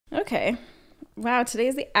Okay. Wow,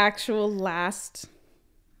 today's the actual last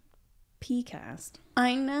PCast.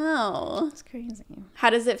 I know. It's crazy.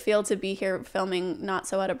 How does it feel to be here filming not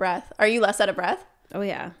so out of breath? Are you less out of breath? Oh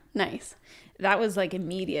yeah. Nice. That was like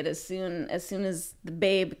immediate as soon as the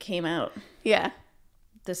babe came out. Yeah.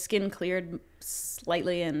 The skin cleared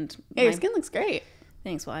slightly and Yeah, your skin looks great.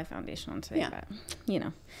 Thanks. Well, I have foundation on today, Yeah. but you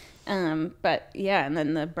know. But yeah, and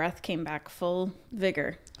then the breath came back full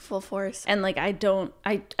vigor. Full force. And like I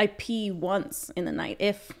pee once in the night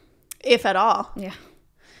if at all. Yeah.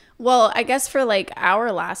 Well, I guess for like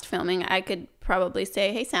our last filming, I could probably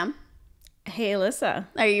say, hey, Sam. Hey, Alyssa.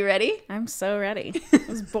 Are you ready? I'm so ready. I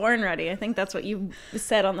was born ready. I think that's what you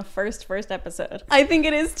said on the first episode. I think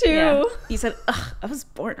it is too. Yeah. You said, ugh, I was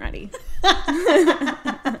born ready.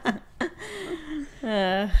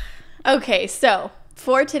 Okay, so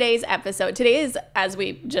for today's episode, today is, as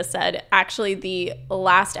we just said, actually the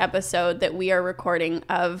last episode that we are recording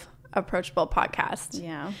of Approachable Podcast.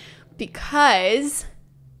 Yeah. Because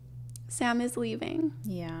Sam is leaving.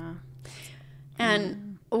 Yeah.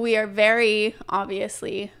 And we are very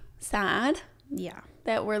obviously sad Yeah.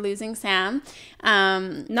 that we're losing Sam.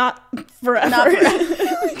 Not forever. Not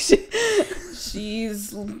forever.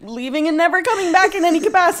 She's leaving and never coming back in any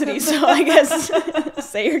capacity. So I guess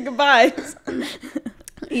say your goodbyes.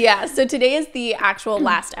 Yeah, so today is the actual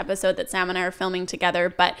last episode that Sam and I are filming together.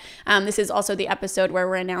 But this is also the episode where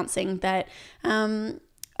we're announcing that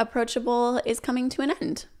Approachable is coming to an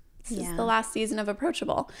end. This is the last season of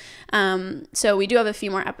Approachable. So we do have a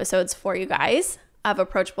few more episodes for you guys of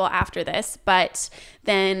Approachable after this. But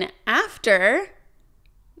then after...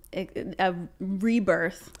 A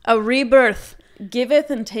rebirth. A rebirth. Giveth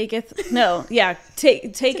and taketh. No, yeah.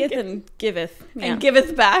 Taketh and giveth. Yeah. And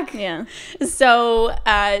giveth back. Yeah. So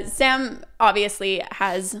Sam obviously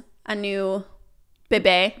has a new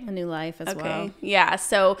bebe. A new life as well. Yeah.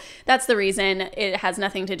 So that's the reason. It has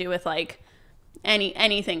nothing to do with like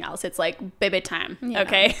anything else. It's like bebe time. Yeah.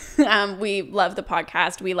 Okay. We love the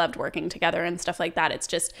podcast. We loved working together and stuff like that. It's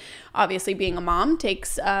just obviously being a mom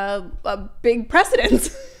takes a big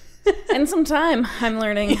precedence. And some time, I'm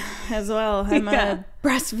learning as well. I'm a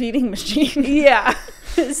breastfeeding machine. Yeah.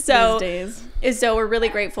 These days. So we're really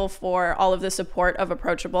grateful for all of the support of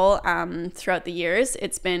Approachable throughout the years.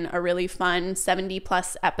 It's been a really fun 70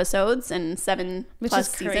 plus episodes and 7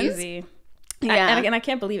 plus seasons. Crazy. Yeah. And I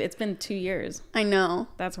can't believe it's been 2 years. I know.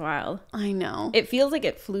 That's wild. I know. It feels like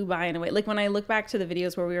it flew by in a way. Like when I look back to the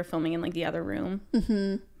videos where we were filming in like the other room.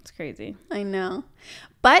 Mm-hmm. It's crazy. I know.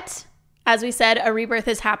 But as we said, a rebirth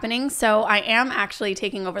is happening. So I am actually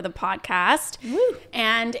taking over the podcast. Woo.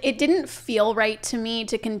 And it didn't feel right to me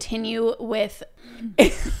to continue with,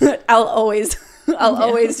 I'll always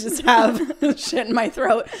just have shit in my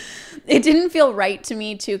throat. It didn't feel right to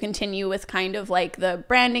me to continue with kind of like the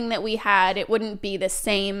branding that we had. It wouldn't be the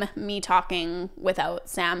same me talking without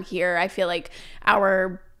Sam here. I feel like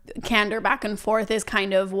our candor back and forth is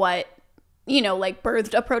kind of what, you know, like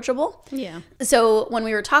birthed Approachable. Yeah. So when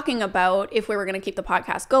we were talking about if we were going to keep the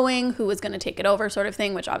podcast going, who was going to take it over sort of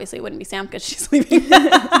thing, which obviously wouldn't be Sam because she's leaving.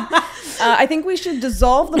 I think we should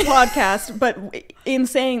dissolve the podcast, but in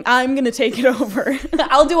saying I'm going to take it over.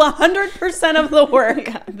 I'll do 100% of the work.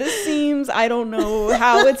 Yeah, this seems, I don't know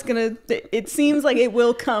how it's going to, it seems like it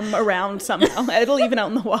will come around somehow. It'll even out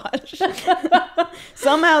in the wash.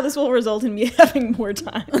 Somehow this will result in me having more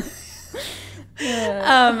time.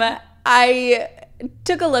 I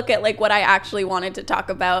took a look at like what I actually wanted to talk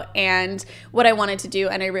about and what I wanted to do,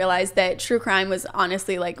 and I realized that true crime was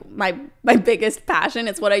honestly like my biggest passion.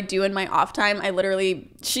 It's what I do in my off time.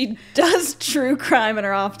 She does true crime in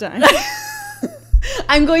her off time.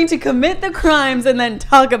 I'm going to commit the crimes and then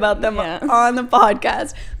talk about them on the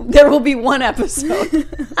podcast. There will be one episode.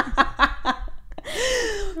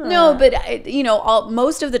 No, but you know,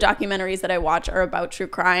 most of the documentaries that I watch are about true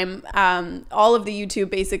crime. All of the YouTube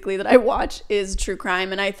basically that I watch is true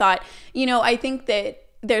crime. And I thought, you know, I think that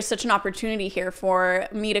there's such an opportunity here for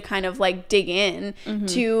me to kind of like dig in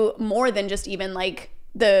to more than just even like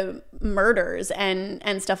the murders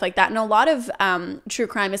and stuff like that. And a lot of true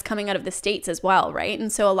crime is coming out of the States as well, right?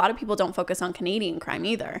 And so a lot of people don't focus on Canadian crime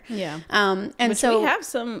either. Yeah. And which so we have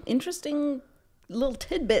some interesting little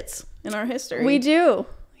tidbits in our history. We do.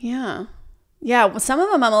 Yeah. Yeah, well, some of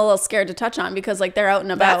them I'm a little scared to touch on because like they're out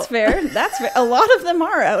and about. That's fair. That's fair. A lot of them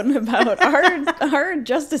are out and about. Our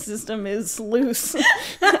justice system is loose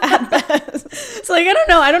at best. So like I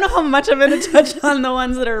don't know how much I'm going to touch on the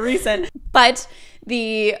ones that are recent. But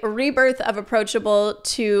the rebirth of Approachable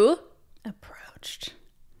to Approached.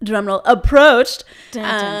 drumroll, approached,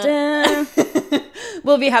 Dun, dun, dun.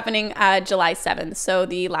 will be happening July 7th. So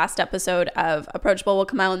the last episode of Approachable will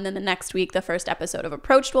come out, and then the next week, the first episode of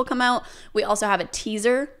Approached will come out. We also have a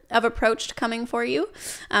teaser of Approached coming for you,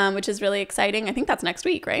 which is really exciting. I think that's next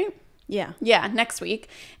week, right? Yeah. Yeah, next week.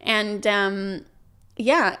 And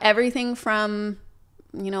yeah, everything from,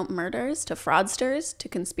 murders to fraudsters to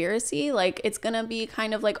conspiracy. Like, it's going to be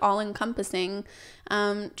kind of like all-encompassing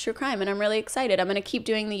true crime. And I'm really excited. I'm going to keep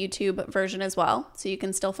doing the YouTube version as well, so you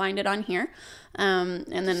can still find it on here. And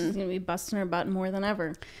She's then, going to be busting her butt more than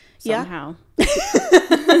ever. Yeah. Somehow.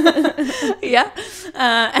 yeah.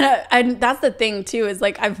 And that's the thing, too, is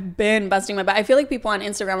like I've been busting my butt. I feel like people on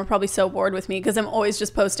Instagram are probably so bored with me because I'm always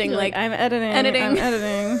just posting like I'm editing. I'm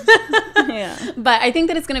editing. Yeah. But I think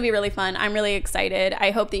that it's going to be really fun. I'm really excited.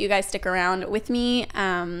 I hope that you guys stick around with me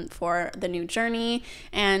for the new journey.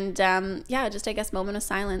 And yeah, just I guess moment of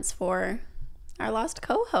silence for our lost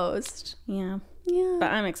co-host. Yeah. Yeah.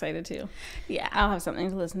 But I'm excited too. Yeah. I'll have something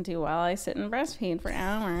to listen to while I sit and breastfeed for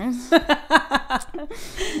hours.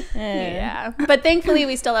 Yeah. But thankfully,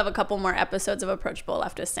 we still have a couple more episodes of Approachable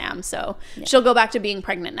left with Sam. So she'll go back to being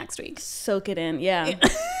pregnant next week. Soak it in. Yeah.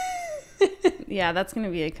 Yeah, that's going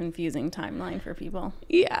to be a confusing timeline for people.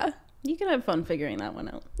 Yeah. You can have fun figuring that one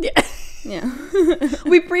out. Yeah. Yeah.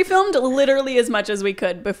 We pre-filmed literally as much as we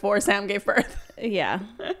could before Sam gave birth. Yeah.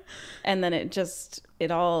 And then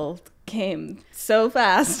it all came so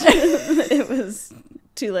fast. It was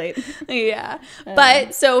too late. Yeah.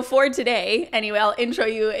 But so for today, anyway, I'll intro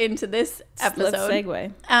you into this episode. Let's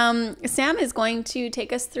segue. Sam is going to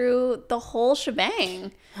take us through the whole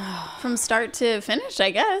shebang from start to finish,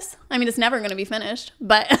 I guess. I mean, it's never going to be finished,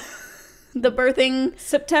 but the birthing.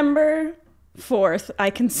 September 4th, I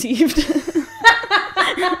conceived.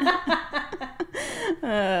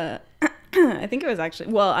 I think it was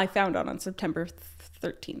actually, well, I found out on September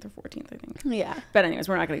 13th or 14th, I think. Yeah. But anyways,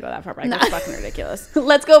 we're not going to go that far back. That's fucking ridiculous.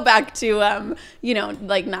 Let's go back to,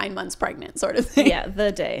 like 9 months pregnant sort of thing. Yeah,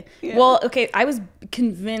 the day. Yeah. Well, okay, I was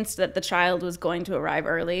convinced that the child was going to arrive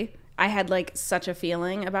early. I had like such a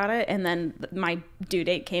feeling about it. And then my due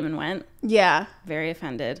date came and went. Yeah. Very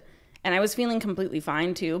offended. And I was feeling completely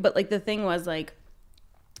fine too. But like the thing was like,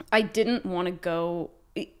 I didn't want to go.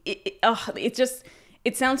 It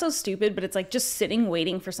sounds so stupid, but it's like just sitting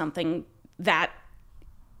waiting for something that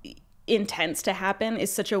intense to happen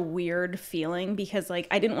is such a weird feeling, because like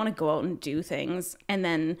I didn't want to go out and do things and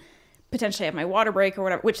then potentially have my water break or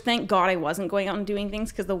whatever, which thank God I wasn't going out and doing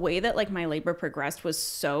things, because the way that like my labor progressed was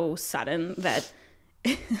so sudden that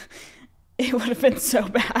it would have been so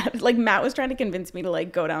bad. Like Matt was trying to convince me to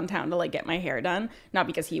like go downtown to like get my hair done, not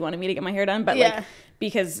because he wanted me to get my hair done, but like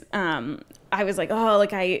because I was like, oh,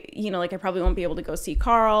 like I probably won't be able to go see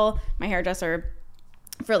Carl, my hairdresser,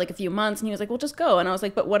 for like a few months. And he was like, well, just go. And I was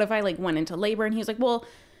like, but what if I like went into labor? And he was like, well,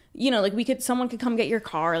 like someone could come get your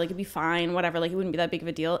car, like it'd be fine, whatever, like it wouldn't be that big of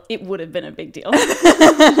a deal. It would have been a big deal.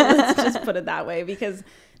 Let's just put it that way, because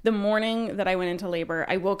the morning that I went into labor,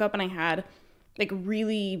 I woke up and I had like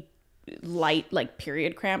really light like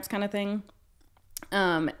period cramps kind of thing.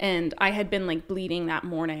 And I had been like bleeding that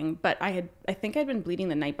morning, but I think I'd been bleeding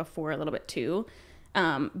the night before a little bit too.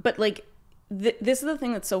 But like this is the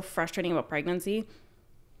thing that's so frustrating about pregnancy.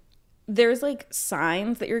 There's like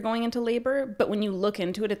signs that you're going into labor, but when you look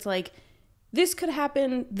into it, it's like this could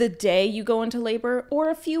happen the day you go into labor or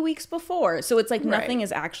a few weeks before. So it's like nothing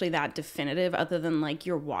is actually that definitive, other than like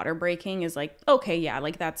your water breaking is like, okay, yeah,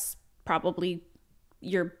 like that's probably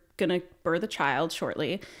you're gonna birth a child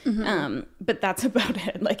shortly. But that's about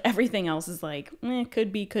it. Like everything else is like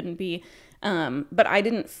could be, couldn't be. But I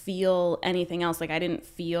didn't feel anything else. Like I didn't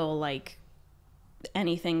feel like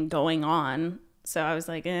anything going on. So I was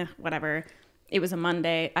like, whatever. It was a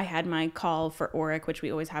Monday. I had my call for ORIC, which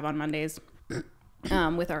we always have on Mondays,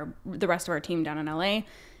 with the rest of our team down in LA,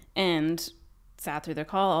 and sat through their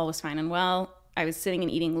call. All was fine and well. I was sitting and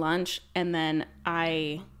eating lunch, and then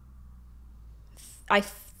I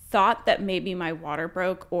thought that maybe my water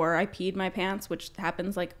broke or I peed my pants, which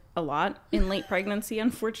happens like a lot in late pregnancy,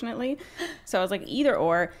 unfortunately. So I was like, either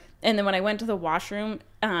or. And then when I went to the washroom,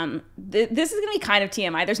 this is going to be kind of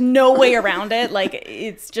TMI. There's no way around it. Like,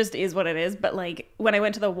 it's just is what it is. But like when I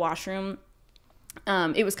went to the washroom,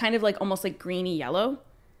 it was kind of like almost like greeny yellow.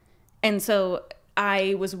 And so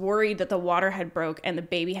I was worried that the water had broke and the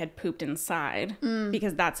baby had pooped inside,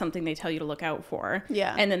 because that's something they tell you to look out for.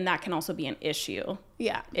 Yeah. And then that can also be an issue.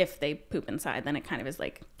 Yeah. If they poop inside, then it kind of is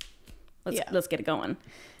like, let's get it going.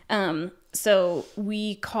 So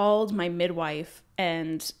we called my midwife,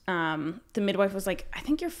 and the midwife was like, I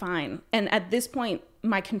think you're fine. And at this point,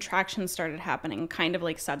 my contractions started happening kind of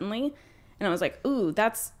like suddenly. And I was like, ooh,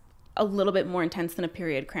 that's a little bit more intense than a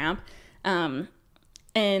period cramp.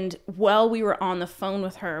 And while we were on the phone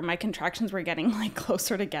with her, my contractions were getting like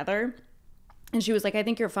closer together. And she was like, I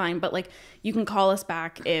think you're fine, but like you can call us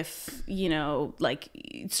back if, you know, like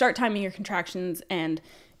start timing your contractions and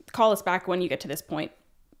call us back when you get to this point.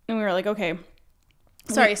 And we were like, okay.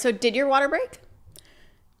 Sorry, so did your water break?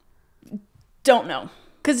 Don't know.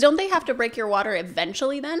 Because don't they have to break your water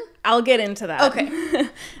eventually then? I'll get into that. Okay.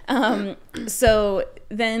 So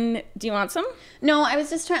then, do you want some? No, I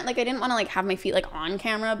was just trying, like, I didn't want to, like, have my feet, like, on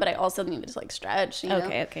camera, but I also needed to, like, stretch, you know?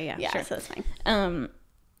 Okay, yeah, Yeah, sure. so that's fine.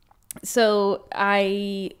 So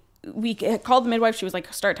we called the midwife. She was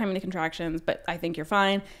like, start timing the contractions, but I think you're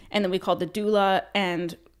fine. And then we called the doula,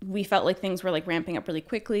 and we felt like things were, like, ramping up really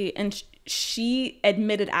quickly. And she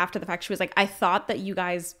admitted after the fact, she was like, I thought that you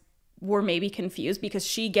guys were maybe confused because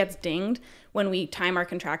she gets dinged when we time our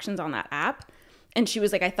contractions on that app. And she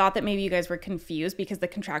was like, I thought that maybe you guys were confused because the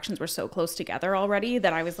contractions were so close together already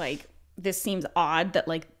that I was like, this seems odd that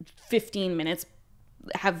like 15 minutes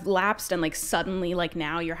have lapsed and like suddenly like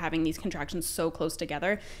now you're having these contractions so close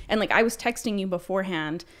together. And like I was texting you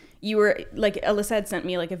beforehand, you were like, Alyssa had sent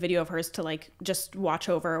me like a video of hers to like just watch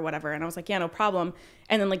over or whatever, and I was like, yeah, no problem.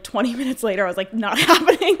 And then like 20 minutes later I was like, not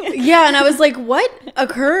happening. Yeah, and I was like, what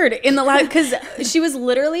occurred in the lab? Because she was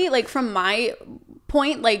literally like, from my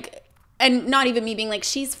point, like, and not even me being like,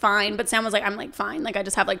 she's fine, but Sam was like, I'm like fine, like I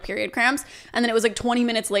just have like period cramps. And then it was like 20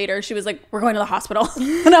 minutes later she was like, we're going to the hospital.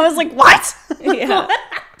 And I was like, what? Yeah. What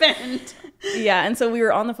happened? Yeah, and so we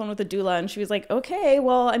were on the phone with the doula, and she was like, okay,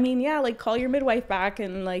 well, I mean, yeah, like call your midwife back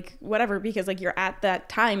and like whatever, because like you're at that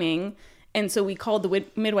timing. And so we called the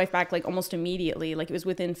midwife back like almost immediately, like it was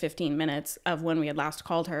within 15 minutes of when we had last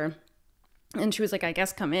called her. And she was like, I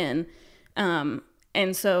guess come in.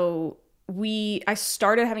 And so I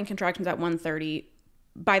started having contractions at 1:30.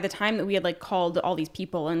 By the time that we had like called all these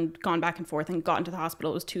people and gone back and forth and gotten to the hospital,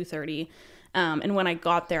 it was 2:30. And when I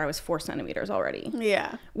got there, I was 4 centimeters already.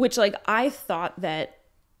 Yeah. Which like I thought that,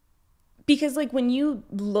 because like when you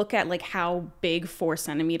look at like how big 4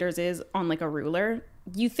 centimeters is on like a ruler,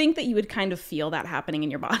 you think that you would kind of feel that happening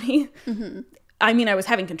in your body. Mm-hmm. I mean, I was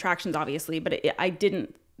having contractions obviously, but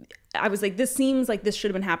I was like, this seems like this should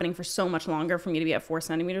have been happening for so much longer for me to be at 4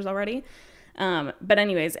 centimeters already. But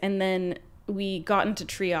anyways, and then we got into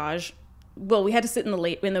triage. Well, we had to sit in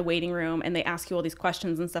the waiting room, and they ask you all these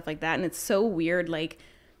questions and stuff like that. And it's so weird, like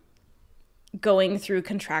going through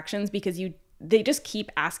contractions, because they just keep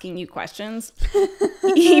asking you questions,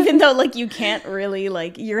 even though like you can't really,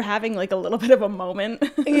 like you're having like a little bit of a moment,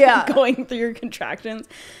 yeah, going through your contractions.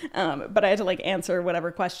 But I had to like answer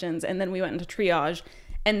whatever questions, and then we went into triage,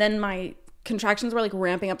 and then my contractions were like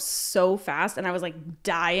ramping up so fast, and I was like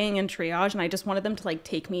dying in triage, and I just wanted them to like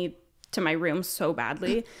take me to my room so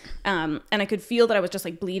badly. And I could feel that I was just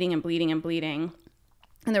like bleeding and bleeding and bleeding.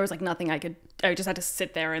 And there was like nothing I just had to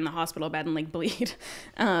sit there in the hospital bed and like bleed.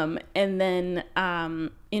 And then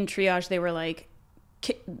in triage, they were like,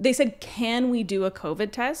 they said, can we do a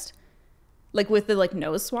COVID test? Like with the like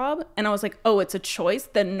nose swab? And I was like, oh, it's a choice?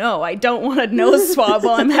 Then no, I don't want a nose swab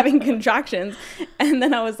while I'm having contractions. And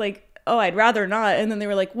then I was like, oh, I'd rather not. And then they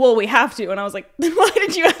were like, well, we have to. And I was like, then why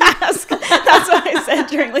did you ask? That's what I said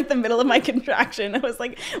during like the middle of my contraction. I was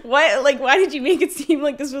like, what? Like, why did you make it seem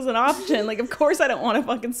like this was an option? Like, of course I don't want to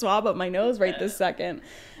fucking swab up my nose right this second.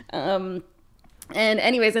 And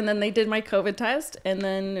anyways, and then they did my COVID test, and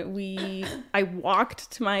then I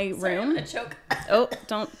walked to my room. Sorry, I'm gonna choke. Oh,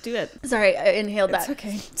 don't do it. Sorry, I inhaled that. It's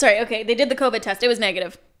okay. Sorry, okay. They did the COVID test. It was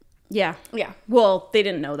negative. Yeah. Yeah. Well, they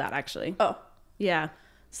didn't know that actually. Oh. Yeah.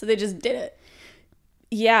 So they just did it.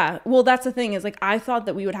 Yeah. Well, that's the thing, is like I thought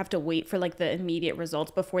that we would have to wait for like the immediate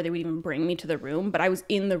results before they would even bring me to the room. But I was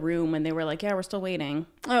in the room when they were like, yeah, we're still waiting.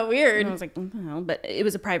 Oh, weird. And I was like, what the hell? But it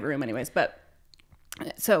was a private room anyways. But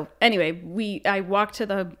so anyway, I walked to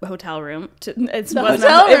the hotel room. It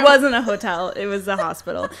wasn't a hotel. It was a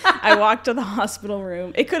hospital. I walked to the hospital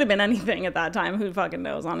room. It could have been anything at that time. Who fucking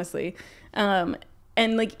knows, honestly. And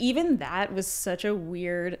like even that was such a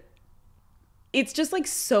weird, it's just like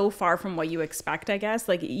so far from what you expect, I guess.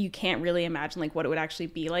 Like you can't really imagine like what it would actually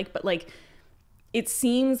be like, but like it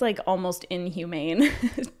seems like almost inhumane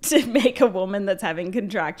to make a woman that's having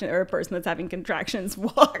contraction, or a person that's having contractions,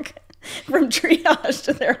 walk from triage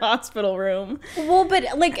to their hospital room. Well,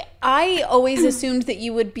 but like I always assumed that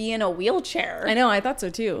you would be in a wheelchair. I know, I thought so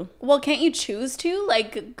too. Well, can't you choose to?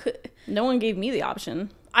 Like no one gave me the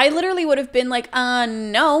option. I literally would have been like,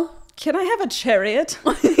 no. Can I have a chariot?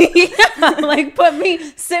 Yeah, like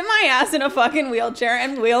sit my ass in a fucking wheelchair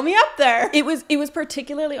and wheel me up there. It was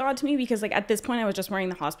particularly odd to me because like at this point I was just wearing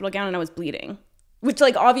the hospital gown and I was bleeding. which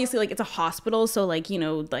like obviously like it's a hospital, so like, you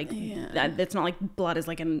know, like it's not like blood is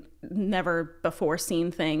like a never before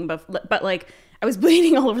seen thing, but like I was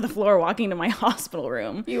bleeding all over the floor walking to my hospital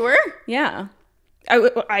room. You were? Yeah.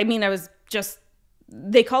 I mean, I was just,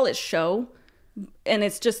 they call it show, and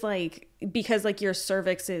it's just like, because like your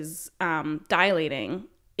cervix is dilating,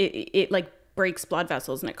 it like breaks blood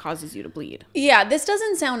vessels and it causes you to bleed. Yeah, this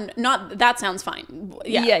doesn't sound, not, that sounds fine.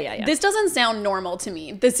 Yeah. This doesn't sound normal to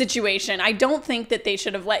me, the situation. I don't think that they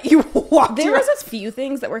should have let you walk. There was a few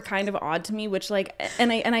things that were kind of odd to me, which like,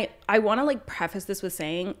 and I want to like preface this with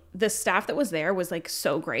saying the staff that was there was like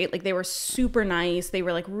so great. Like they were super nice. They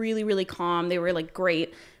were like really, really calm. They were like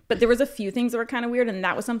great. But there was a few things that were kind of weird. And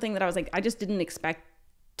that was something that I was like, I just didn't expect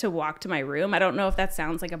to walk to my room. I don't know if that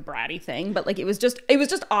sounds like a bratty thing, but like it was just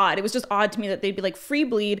odd. It was just odd to me that they'd be like, free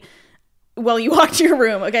bleed while you walk to your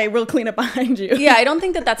room. Okay, we'll clean up behind you. Yeah, I don't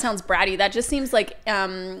think that sounds bratty. That just seems like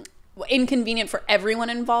inconvenient for everyone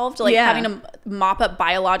involved, like having to mop up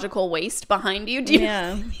biological waste behind you.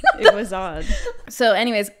 It was odd. So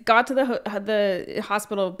anyways, got to the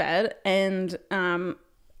hospital bed, and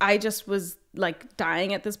I just was like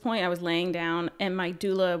dying at this point. I was laying down, and my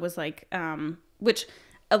doula was like, which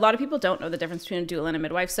a lot of people don't know the difference between a doula and a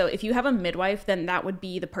midwife. So if you have a midwife, then that would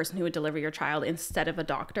be the person who would deliver your child instead of a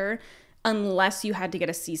doctor, unless you had to get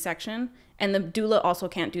a C-section. And the doula also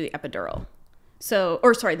can't do the epidural.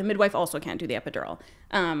 The midwife also can't do the epidural.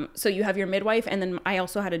 So you have your midwife, and then I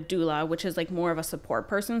also had a doula, which is like more of a support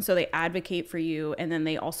person. So they advocate for you, and then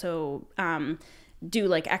they also do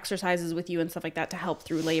like exercises with you and stuff like that to help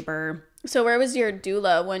through labor. So where was your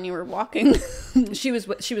doula when you were walking? She was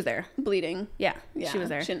there. Bleeding. Yeah, she was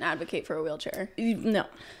there. She didn't advocate for a wheelchair. No.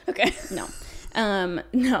 Okay. No.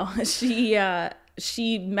 No.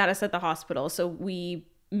 She met us at the hospital, so we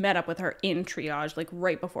met up with her in triage, like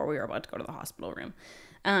right before we were about to go to the hospital room.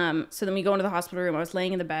 So then we go into the hospital room. I was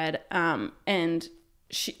laying in the bed, and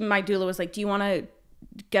my doula was like, "Do you want to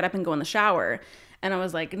get up and go in the shower?" And I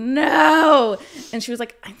was like, "No." And she was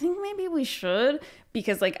like, "I think maybe we should,"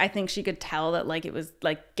 because like I think she could tell that like it was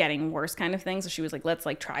like getting worse kind of thing. So she was like, "Let's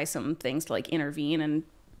like try some things to like intervene and,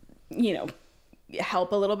 you know,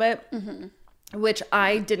 help a little bit." Mm-hmm. Which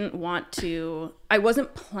I didn't want to. I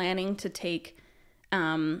wasn't planning to take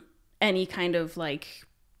any kind of like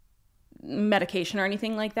medication or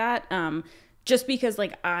anything like that. Just because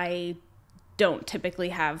like I don't typically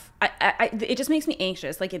have, it just makes me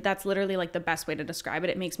anxious. Like that's literally like the best way to describe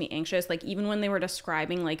it. It makes me anxious. Like even when they were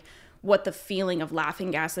describing like what the feeling of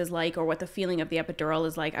laughing gas is like, or what the feeling of the epidural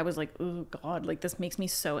is like, I was like, oh God, like this makes me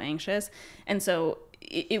so anxious. And so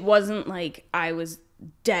it wasn't like I was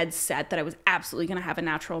dead set that I was absolutely going to have a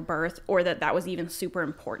natural birth, or that was even super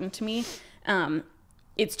important to me.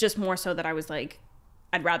 It's just more so that I was like,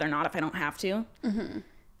 I'd rather not if I don't have to. Mm-hmm.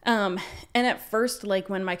 And at first, like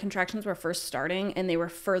when my contractions were first starting and they were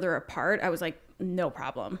further apart, I was like, no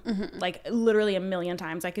problem. Mm-hmm. Like literally a million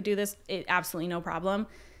times I could do this. Absolutely no problem.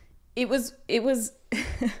 It was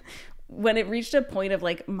when it reached a point of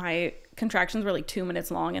like my contractions were like 2 minutes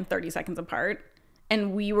long and 30 seconds apart,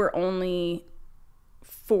 and we were only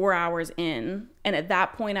 4 hours in. And at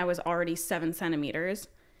that point I was already 7 centimeters.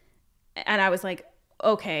 And I was like,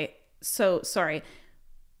 okay, so sorry.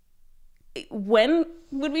 When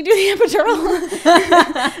would we do the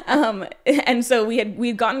epidural? And so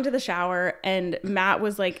we'd gotten into the shower, and Matt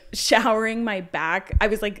was like showering my back. I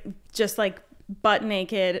was like just like butt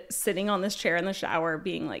naked sitting on this chair in the shower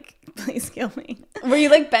being like, please kill me. Were you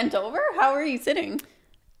like bent over? How were you sitting?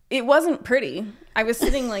 It wasn't pretty. I was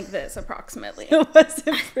sitting like this approximately. It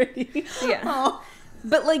wasn't pretty. Yeah. Oh.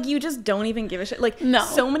 But like you just don't even give a shit. Like no.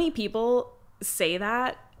 So many people say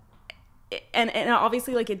that, and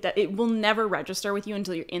obviously like it will never register with you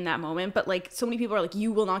until you're in that moment. But like so many people are like,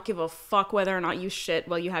 you will not give a fuck whether or not you shit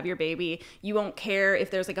while you have your baby. You won't care if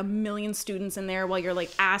there's like a million students in there while you're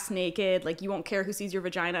like ass naked. Like you won't care who sees your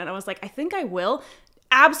vagina. And I was like, I think I will.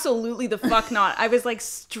 Absolutely the fuck not. I was like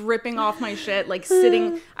stripping off my shit, like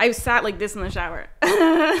sitting. I sat like this in the shower.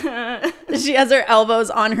 She has her elbows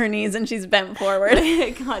on her knees and she's bent forward.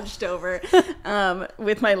 Hunched over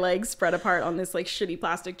with my legs spread apart on this like shitty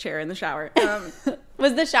plastic chair in the shower.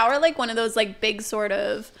 Was the shower like one of those like big sort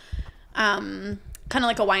of kind of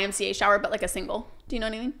like a YMCA shower, but like a single? Do you know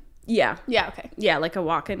what I mean? Yeah. Yeah, okay. Yeah, like a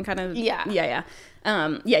walk-in kind of. Yeah. Yeah.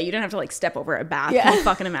 Yeah, you didn't have to like step over a bath. Yeah. Can you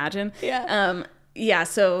fucking imagine? Yeah. Yeah,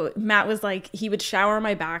 so Matt was like, he would shower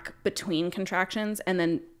my back between contractions, and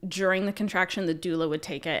then during the contraction, the doula would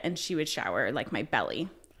take it and she would shower like my belly.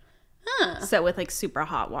 Huh. So with like super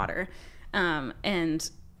hot water. And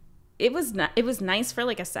it was nice for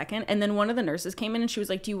like a second. And then one of the nurses came in and she was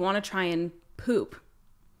like, do you want to try and poop?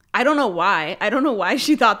 I don't know why. I don't know why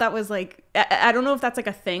she thought that was like, I don't know if that's like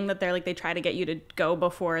a thing that they're like, they try to get you to go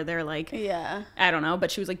before they're like, Yeah. I don't know.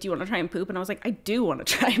 But she was like, do you want to try and poop? And I was like, I do want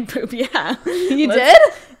to try and poop. Yeah. You did?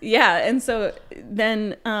 Yeah. And so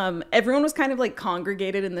then everyone was kind of like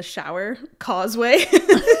congregated in the shower causeway.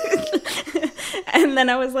 And then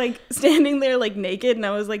I was like standing there like naked and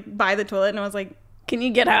I was like by the toilet and I was like, can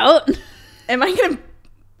you get out?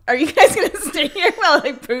 Are you guys gonna stay here while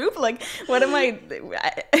I poop? Like, what am I?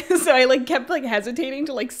 So I like kept like hesitating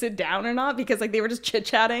to like sit down or not because like they were just chit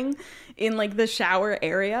chatting in like the shower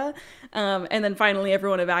area, and then finally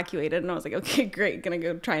everyone evacuated and I was like, okay, great, gonna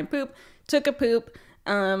go try and poop. Took a poop,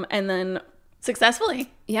 and then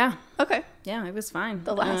Successfully. yeah, Okay. yeah, it was fine.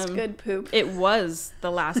 The last good poop. It was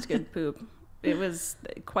the last good poop. It was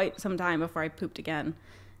quite some time before I pooped again.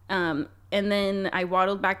 And then I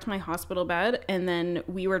waddled back to my hospital bed, and then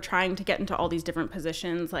we were trying to get into all these different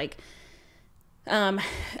positions. Like,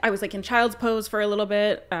 I was like in child's pose for a little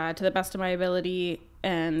bit, to the best of my ability,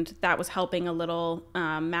 and that was helping a little.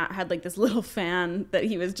 Matt had like this little fan that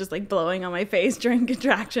he was just like blowing on my face during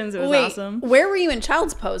contractions. It was awesome. Where were you in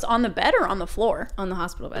child's pose? On the bed or on the floor? On the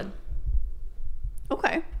hospital bed.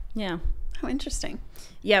 Okay. Yeah. How interesting.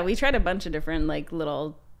 Yeah, we tried a bunch of different like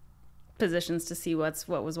little positions to see what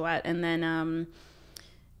was what, and then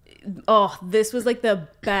this was like the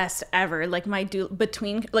best ever. Like my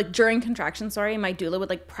doula during contractions, my doula would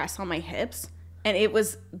like press on my hips, and it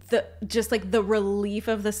was the relief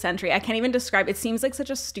of the century. I can't even describe. It seems like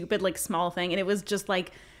such a stupid like small thing, and it was just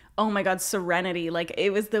like, oh my god, serenity. Like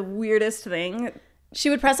it was the weirdest thing.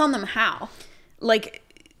 She would press on them how? Like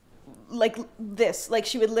this. Like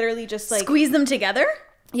she would literally just like squeeze them together?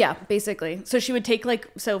 Yeah, basically. So she would take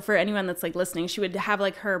so for anyone that's like listening, she would have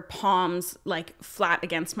like her palms like flat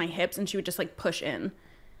against my hips and she would just like push in.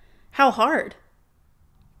 How hard?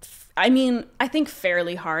 I mean, I think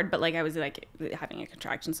fairly hard, but like I was like having a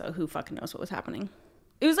contraction, so who fucking knows what was happening.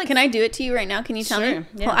 It was like, can I do it to you right now? Can you tell me?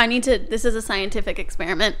 Yeah. Well, this is a scientific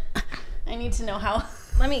experiment. I need to know how.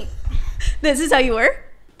 This is how you were?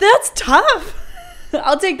 That's tough.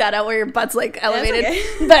 I'll take that out where your butt's like elevated.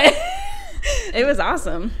 Okay. But it was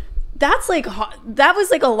awesome. That was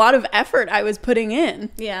like a lot of effort I was putting in.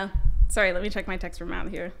 Yeah. Sorry, let me check my text from out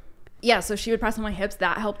here. Yeah, so she would press on my hips.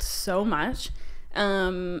 That helped so much.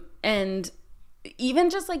 And even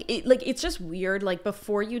just like it's just weird. Like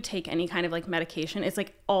before you take any kind of like medication, it's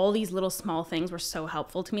like all these little small things were so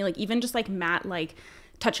helpful to me. Like even just like Matt like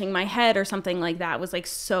touching my head or something like that was like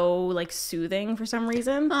so like soothing for some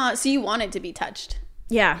reason. So you wanted to be touched?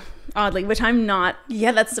 Yeah, oddly, which I'm not.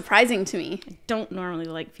 Yeah, that's surprising to me. I don't normally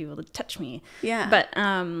like people to touch me. Yeah. But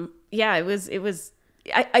yeah, it was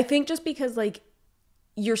I think just because like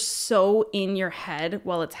you're so in your head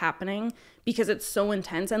while it's happening because it's so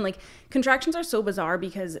intense, and like contractions are so bizarre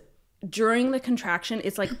because during the contraction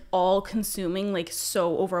it's like all consuming, like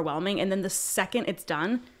so overwhelming, and then the second it's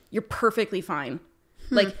done, you're perfectly fine.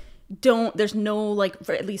 Like there's no like,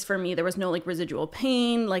 at least for me, there was no like residual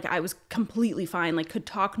pain. Like I was completely fine, like could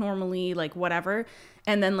talk normally, like whatever.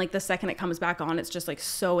 And then like the second it comes back on, it's just like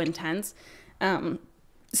so intense. So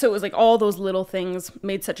it was like all those little things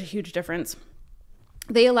made such a huge difference.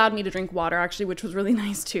 They allowed me to drink water actually, which was really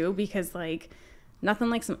nice too, because like nothing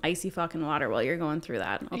like some icy fucking water while you're going through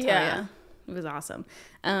that. I'll tell you. It was awesome.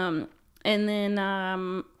 And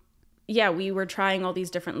then, yeah, we were trying all these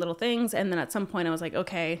different little things. And then at some point I was like,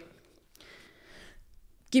 okay,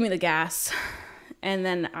 give me the gas. And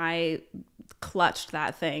then I clutched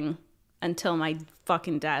that thing until my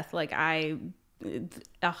fucking death. Like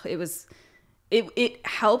it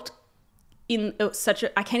helped in such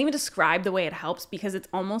a, I can't even describe the way it helps because it's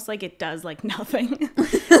almost like it does like nothing.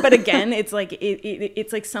 But again, it's like,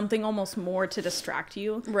 it's like something almost more to distract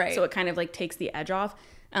you. Right. So it kind of like takes the edge off.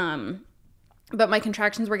 But my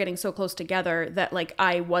contractions were getting so close together that like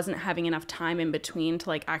I wasn't having enough time in between to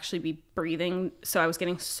like actually be breathing. So I was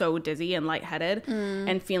getting so dizzy and lightheaded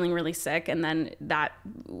and feeling really sick. And then that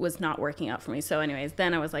was not working out for me. So anyways,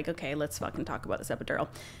 then I was like, okay, let's fucking talk about this epidural.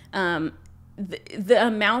 The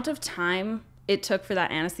amount of time it took for that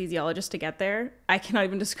anesthesiologist to get there, I cannot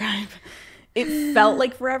even describe. It felt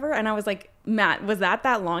like forever. And I was like, Matt, was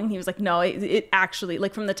that long? And he was like, no, it actually,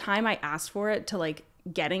 like from the time I asked for it to like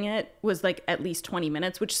getting it was like at least 20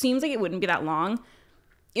 minutes, which seems like it wouldn't be that long.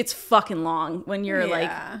 It's fucking long when you're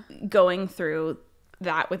like going through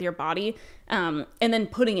that with your body. And then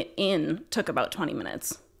putting it in took about 20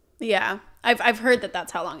 minutes. Yeah. I've heard that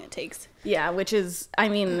that's how long it takes. Yeah, which is, I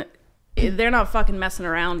mean, they're not fucking messing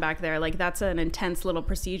around back there. Like that's an intense little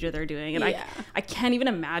procedure they're doing. And I can't even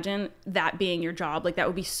imagine that being your job. Like that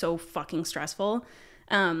would be so fucking stressful.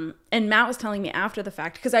 And Matt was telling me after the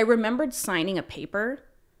fact, because I remembered signing a paper,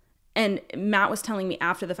 and Matt was telling me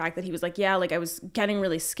after the fact that he was like, yeah, like I was getting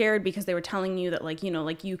really scared because they were telling you that like, you know,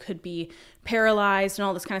 like you could be paralyzed and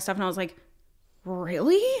all this kind of stuff. And I was like,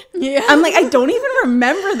 really? Yeah. I'm like, I don't even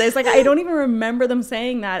remember this. Like, I don't even remember them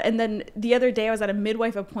saying that. And then the other day I was at a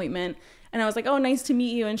midwife appointment and I was like, oh, nice to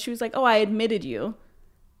meet you. And she was like, oh, I admitted you.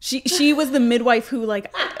 She was the midwife who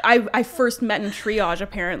like I first met in triage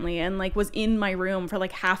apparently, and like was in my room for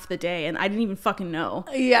like half the day, and I didn't even fucking know.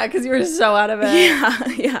 Yeah, because you were so out of it.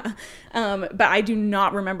 Yeah. But I do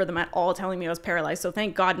not remember them at all telling me I was paralyzed. So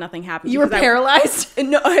thank God nothing happened. You were paralyzed?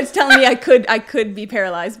 No, it's telling me I could be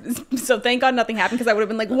paralyzed. So thank God nothing happened, because I would have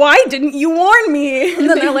been like, why didn't you warn me? And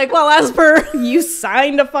then they're like, well, as per you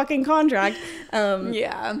signed a fucking contract.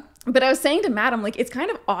 Yeah. But I was saying to Matt, I'm like, it's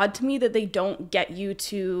kind of odd to me that they don't get you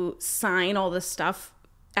to sign all this stuff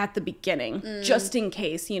at the beginning, just in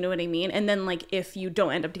case, you know what I mean? And then, like, if you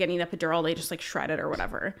don't end up getting an epidural, they just, like, shred it or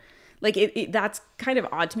whatever. Like, that's kind of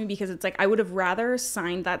odd to me, because it's like, I would have rather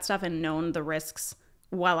signed that stuff and known the risks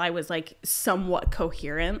while I was, like, somewhat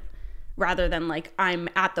coherent, rather than, like, I'm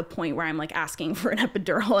at the point where I'm, like, asking for an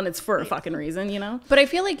epidural and it's for a fucking reason, you know? But I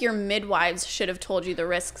feel like your midwives should have told you the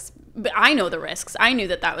risks. But I know the risks. I knew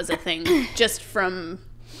that was a thing just from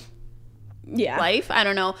life. I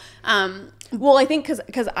don't know. Well, I think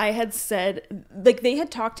because I had said, like, they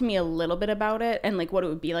had talked to me a little bit about it and, like, what it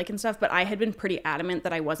would be like and stuff, but I had been pretty adamant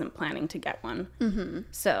that I wasn't planning to get one. Mm-hmm.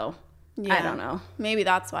 So, yeah. I don't know. Maybe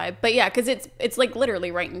that's why. But, yeah, because it's, like,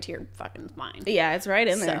 literally right into your fucking mind. Yeah, it's right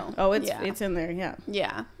in there. Oh, it's in there, yeah.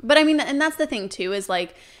 Yeah. But, I mean, and that's the thing, too, is,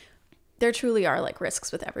 like, there truly are like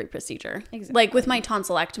risks with every procedure. Exactly. Like with my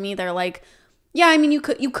tonsillectomy, they're like, yeah, I mean, you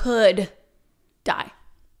could die,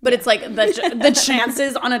 but it's like the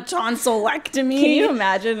chances on a tonsillectomy. Can you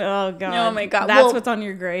imagine? Oh God. Oh my God. That's what's on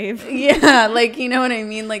your grave. Yeah. Like, you know what I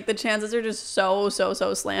mean? Like the chances are just so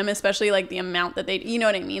slim, especially like the amount that you know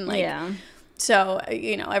what I mean? Like, yeah. So,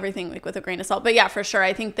 you know, everything like with a grain of salt, but yeah, for sure.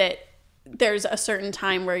 I think that there's a certain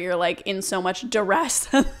time where you're like in so much duress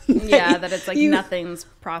that it's like nothing's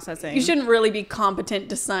processing. You shouldn't really be competent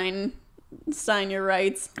to sign your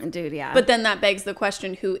rights. Dude, yeah. But then that begs the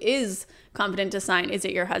question, who is competent to sign? Is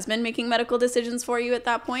it your husband making medical decisions for you at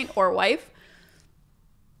that point, or wife?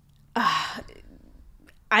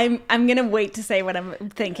 I'm gonna wait to say what I'm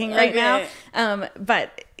thinking right now.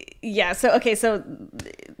 But yeah, so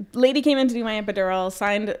lady came in to do my epidural,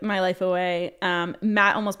 signed my life away.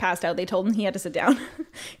 Matt almost passed out. They told him he had to sit down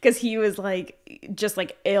because he was like just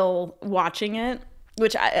like ill watching it,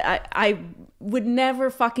 which I would never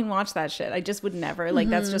fucking watch that shit. I just would never. Like,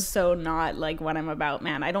 that's just so not like what I'm about,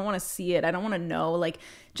 man. I don't want to see it. I don't want to know. Like,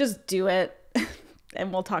 just do it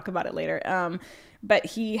and we'll talk about it later. But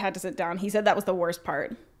he had to sit down. He said that was the worst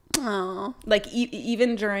part. Oh, like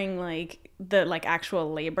even during like the like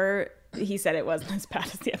actual labor, he said it wasn't as bad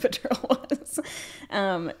as the epidural was.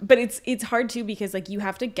 But it's hard too, because like you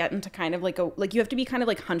have to get into kind of like you have to be kind of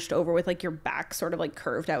like hunched over with like your back sort of like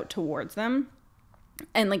curved out towards them,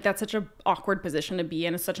 and like that's such a awkward position to be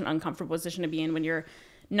in. It's such an uncomfortable position to be in when you're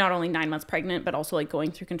not only 9 months pregnant, but also like going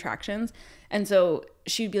through contractions. And so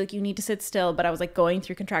she'd be like, you need to sit still. But I was like going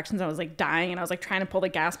through contractions. I was like dying, and I was like trying to pull the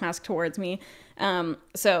gas mask towards me.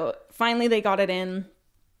 So finally they got it in.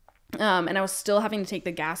 And I was still having to take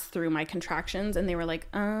the gas through my contractions. And they were like,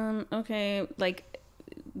 okay, like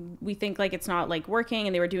we think like it's not like working.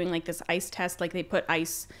 And they were doing like this ice test. Like they put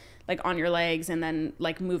ice like on your legs and then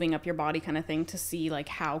like moving up your body kind of thing to see like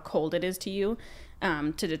how cold it is to you.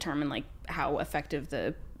 To determine like how effective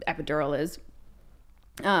the epidural is.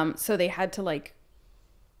 So they had to like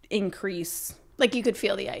increase. Like you could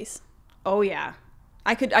feel the ice. Oh yeah.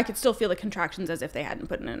 I could still feel the contractions as if they hadn't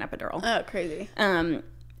put in an epidural. Oh, crazy. And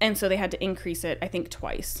so they had to increase it, I think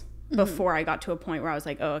twice before I got to a point where I was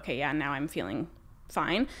like, oh, okay, yeah, now I'm feeling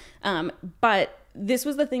fine. But this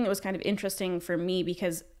was the thing that was kind of interesting for me,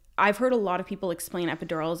 because I've heard a lot of people explain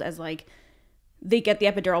epidurals as like, they get the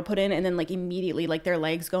epidural put in and then like immediately like their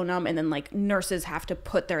legs go numb, and then like nurses have to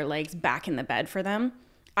put their legs back in the bed for them.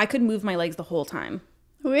 I could move my legs the whole time.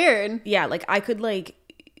 Weird. Yeah, like I could like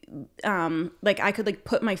I could like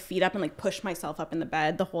put my feet up and like push myself up in the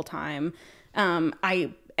bed the whole time.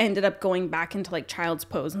 I ended up going back into like child's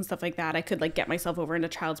pose and stuff like that. I could like get myself over into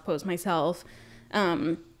child's pose myself.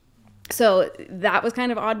 So that was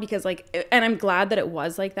kind of odd, because like, and I'm glad that it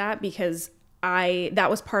was like that, because that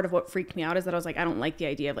was part of what freaked me out, is that I was like, I don't like the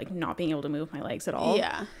idea of like not being able to move my legs at all.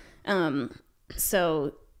 Yeah.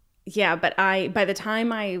 So yeah, but by the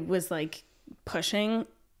time I was like pushing,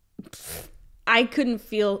 I couldn't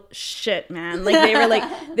feel shit, man. Like they were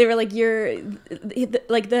like, you're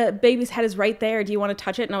like, the baby's head is right there. Do you want to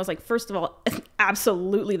touch it? And I was like, first of all,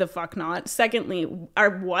 absolutely the fuck not. Secondly,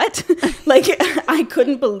 what? Like, I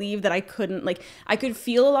couldn't believe that I couldn't, like, I could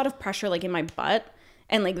feel a lot of pressure like in my butt.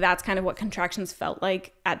 And like, that's kind of what contractions felt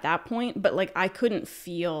like at that point. But like, I couldn't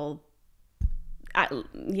feel, I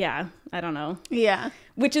don't know. Yeah.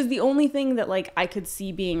 Which is the only thing that like I could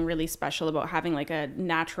see being really special about having like a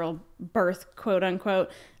natural birth, quote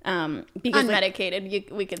unquote. Because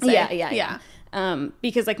unmedicated, we could say. Yeah.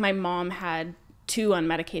 Because like my mom had 2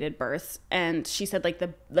 unmedicated births, and she said like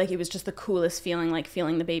it was just the coolest feeling, like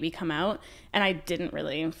feeling the baby come out, and I didn't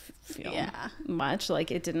really feel much.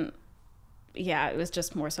 Like it didn't. Yeah, it was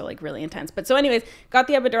just more so like really intense. But so anyways, got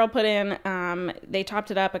the epidural put in. They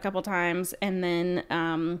topped it up a couple times, and then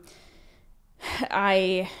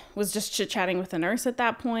I was just chit-chatting with the nurse at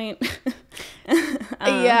that point.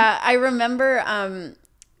 Yeah, I remember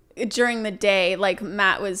during the day, like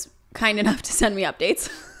Matt was kind enough to send me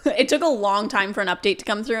updates. It took a long time for an update to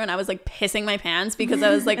come through, and I was like pissing my pants because I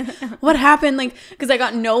was like, what happened? Like, because I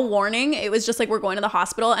got no warning. It was just like, we're going to the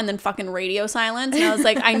hospital, and then fucking radio silence. And I was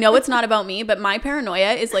like, I know it's not about me, but my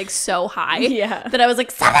paranoia is like so high that I was like,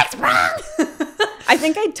 something's wrong. I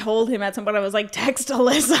think I told him at some point, I was like, text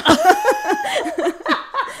Alyssa.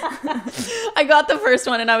 I got the first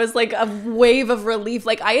one, and I was like a wave of relief.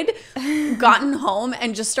 Like, I had gotten home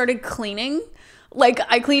and just started cleaning. Like,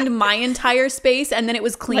 I cleaned my entire space, and then it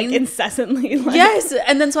was clean. Like, incessantly. Like. Yes.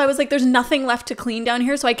 And then so I was like, there's nothing left to clean down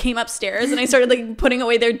here. So I came upstairs, and I started, like, putting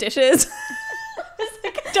away their dishes. I was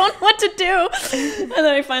like, I don't know what to do. And then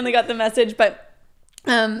I finally got the message. But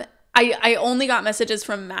I only got messages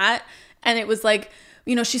from Matt, and it was like,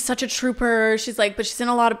 you know, she's such a trooper. She's like, but she's in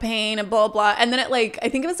a lot of pain and blah, blah. And then at like, I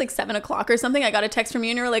think it was like 7 o'clock or something, I got a text from you,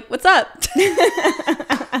 and you were like, what's up?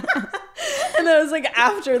 And then it was like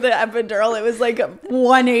after the epidural, it was like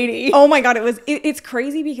 180. Oh my God. It's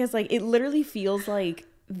crazy because like, it literally feels like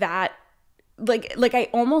that. Like I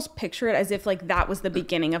almost picture it as if like that was the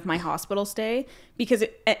beginning of my hospital stay, because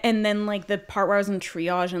and then like the part where I was in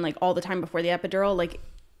triage and like all the time before the epidural, like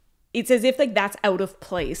it's as if like that's out of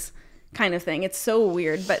place kind of thing. It's so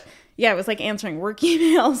weird. But yeah, it was like answering work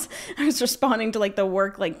emails. I was responding to like the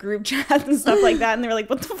work like group chats and stuff like that, and they were like,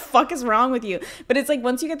 what the fuck is wrong with you? But it's like,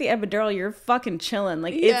 once you get the epidural, you're fucking chilling.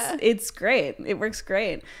 Like it's great. It works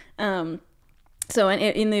great. So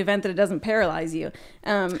in the event that it doesn't paralyze you,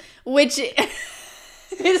 which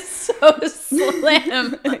is so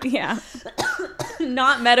slim. Yeah.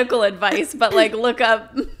 Not medical advice, but like look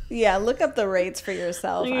up the rates for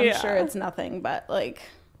yourself. I'm sure it's nothing, but like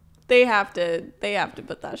they have to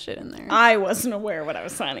put that shit in there. I wasn't aware what I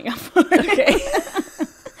was signing up for. Okay.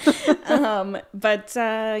 Then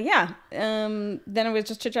I was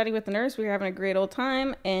just chit-chatting with the nurse. We were having a great old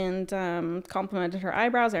time, and complimented her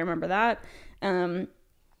eyebrows. I remember that. And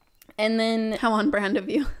then how on brand of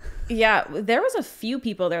you. Yeah, there was a few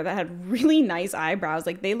people there that had really nice eyebrows.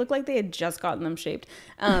 Like they looked like they had just gotten them shaped.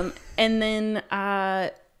 And then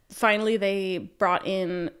finally they brought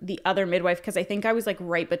in the other midwife, because I think I was like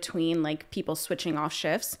right between like people switching off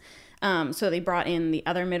shifts. So they brought in the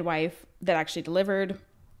other midwife that actually delivered.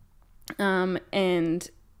 And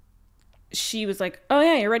she was like, oh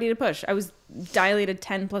yeah, you're ready to push. I was dilated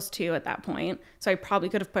 10+2 at that point, so I probably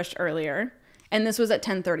could have pushed earlier. And this was at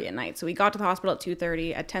 10:30 at night. So we got to the hospital at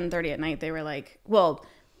 2:30. At 10:30 at night, they were like, well,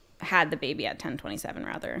 had the baby at 10:27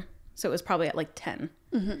 rather. So it was probably at like 10.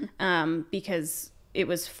 Mm-hmm. Because it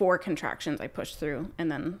was 4 contractions I pushed through, and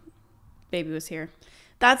then baby was here.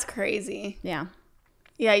 That's crazy. Yeah.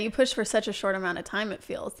 Yeah, you pushed for such a short amount of time, it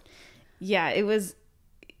feels. Yeah, it was.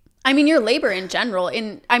 I mean, your labor in general,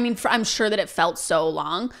 I'm sure that it felt so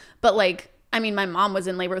long, but like, I mean, my mom was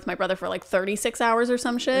in labor with my brother for like 36 hours or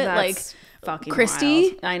some shit. That's like fucking Christy.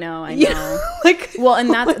 Wild. I know. Yeah. Like, well,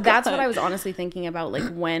 and that's what I was honestly thinking about.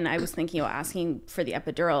 Like when I was thinking about asking for the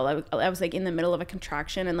epidural, I was like in the middle of a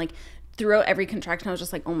contraction, and like throughout every contraction, I was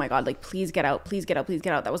just like, oh my God, like please get out, please get out, please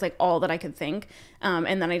get out. That was like all that I could think.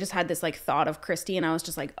 And then I just had this like thought of Christy, and I was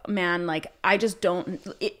just like, man, like I just don't.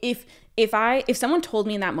 If someone told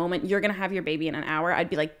me in that moment, you're gonna have your baby in an hour, I'd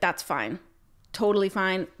be like, that's fine, totally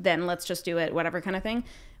fine. Then let's just do it, whatever kind of thing.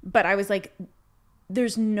 But I was like,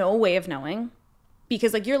 there's no way of knowing,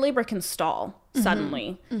 because like your labor can stall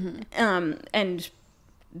suddenly. Mm-hmm. And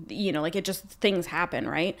you know, like it just, things happen,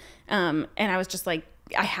 right? And I was just like,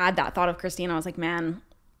 I had that thought of Christy, and I was like, man,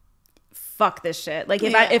 fuck this shit. Like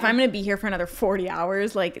if I'm gonna be here for another 40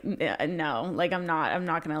 hours, like no, like I'm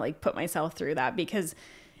not gonna like put myself through that, because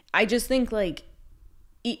I just think like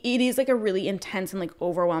it is like a really intense and like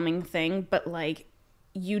overwhelming thing, but like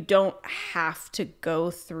you don't have to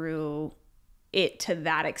go through it to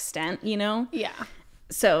that extent, you know? Yeah.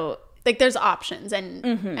 So like there's options,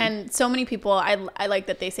 and so many people, I like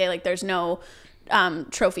that they say like there's no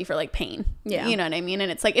trophy for like pain. Yeah. You know what I mean?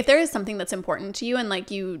 And it's like, if there is something that's important to you and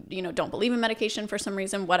like you know, don't believe in medication for some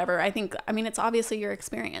reason, whatever, I mean, it's obviously your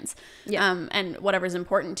experience. Yeah. And whatever's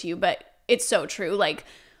important to you, but it's so true. Like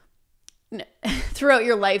throughout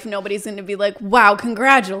your life, nobody's going to be like, wow,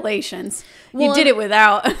 congratulations. You did it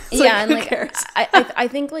without. Yeah. And like, I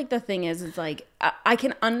think like the thing is like, I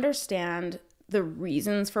can understand the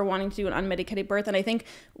reasons for wanting to do an unmedicated birth. And I think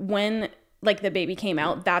when like the baby came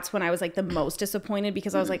out, that's when I was like the most disappointed,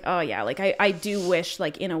 because I was like, oh yeah, like I do wish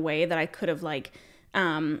like in a way that I could have like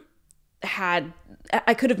I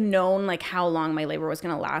could have known like how long my labor was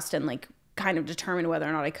going to last, and like kind of determine whether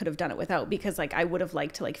or not I could have done it without, because like I would have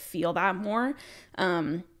liked to like feel that more.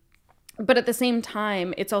 But at the same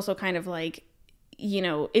time, it's also kind of like, you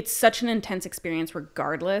know, it's such an intense experience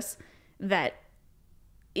regardless, that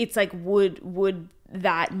it's like, would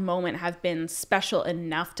that moment have been special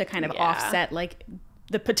enough to kind of offset like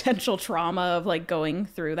the potential trauma of like going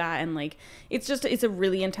through that? And like, it's a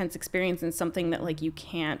really intense experience, and something that like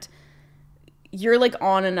you're like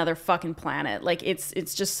on another fucking planet. Like it's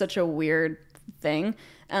just such a weird thing.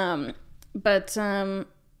 Yeah,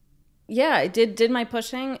 I did my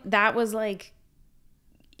pushing. That was like,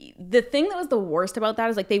 the thing that was the worst about that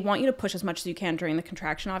is like, they want you to push as much as you can during the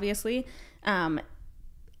contraction, obviously.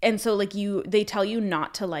 And so like they tell you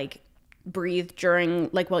not to like breathe during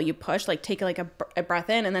like while you push, like take like a breath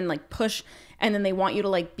in and then like push, and then they want you to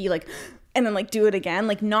like be like, and then like do it again,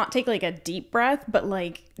 like not take like a deep breath, but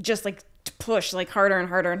like just like push like harder and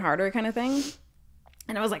harder and harder kind of thing.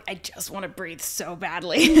 And I was like, I just want to breathe so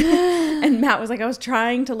badly. And Matt was like, I was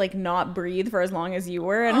trying to like not breathe for as long as you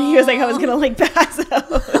were, and he was like, I was gonna like pass out.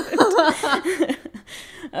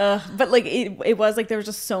 But like it was like there was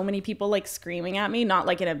just so many people like screaming at me, not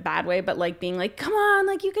like in a bad way, but like being like, come on,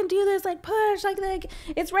 like you can do this, like push, like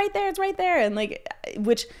it's right there, and like,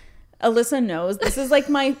 which Alyssa knows this is like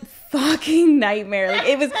my fucking nightmare. Like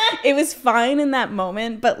it was fine in that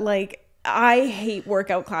moment, but like I hate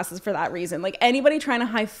workout classes for that reason. Like anybody trying to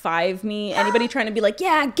high five me, anybody trying to be like,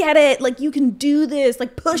 yeah, get it, like you can do this,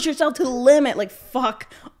 like push yourself to the limit, like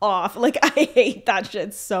fuck off. Like I hate that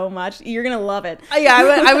shit so much. You're gonna love it. Yeah,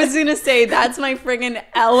 I was gonna say that's my friggin'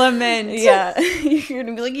 element. Yeah. You're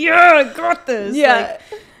gonna be like, yeah, I got this. Yeah.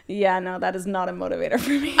 Like, yeah, no, that is not a motivator for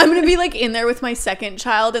me. I'm gonna be like in there with my second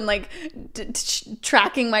child and like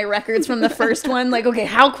tracking my records from the first one. Like, okay,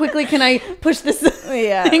 how quickly can I push this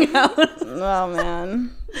thing out? Oh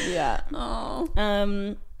man, yeah. Oh.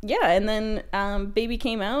 Yeah, and then baby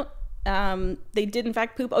came out. They did in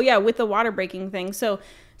fact poop. Oh yeah, with the water breaking thing. So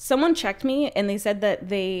someone checked me and they said that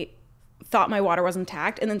they thought my water was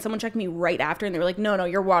intact, and then someone checked me right after and they were like, no,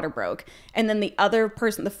 your water broke. And then the other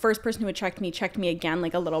person, the first person who had checked me again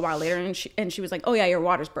like a little while later, and she was like, oh yeah, your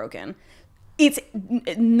water's broken. It's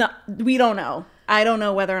not, we don't know. I don't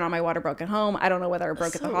know whether or not my water broke at home. I don't know whether it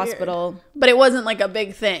broke at the hospital. But it wasn't like a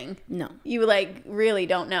big thing. No. You like really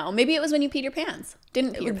don't know. Maybe it was when you peed your pants.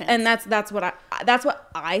 Didn't pee your pants. And that's what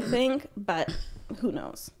I think, but who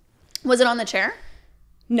knows? Was it on the chair?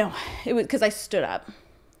 No, it was because I stood up.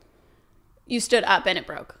 You stood up and it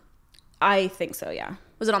broke. I think so, yeah.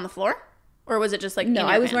 Was it on the floor? Or was it just like no,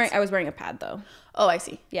 I was wearing a pad though. Oh, I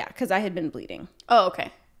see. Yeah, because I had been bleeding. Oh,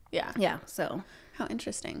 okay. Yeah. Yeah, so. How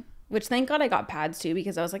interesting. Which thank God I got pads too,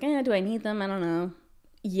 because I was like, do I need them? I don't know.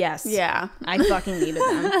 Yes. Yeah. I fucking needed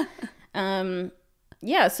them.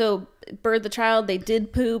 Yeah, so birthed the child, they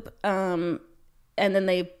did poop, and then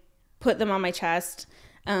they put them on my chest,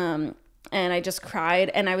 and I just cried,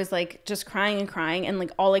 and I was like just crying, and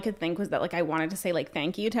like all I could think was that like I wanted to say like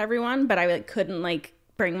thank you to everyone, but I like couldn't like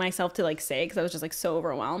bring myself to like say it because I was just like so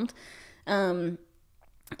overwhelmed. And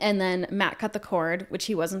then Matt cut the cord, which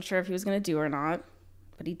he wasn't sure if he was gonna do or not,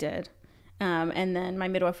 but he did. And then my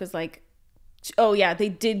midwife was like, oh yeah, they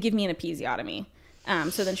did give me an episiotomy.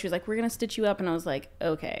 So then she was like, we're gonna stitch you up, and I was like,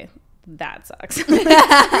 okay, that sucks.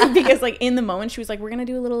 Because like in the moment she was like, we're gonna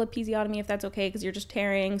do a little episiotomy if that's okay, because you're just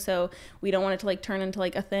tearing, so we don't want it to like turn into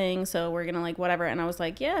like a thing, so we're gonna like whatever. And I was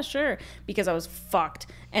like, yeah, sure, because I was fucked.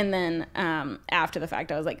 And then after the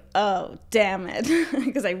fact I was like, oh damn it,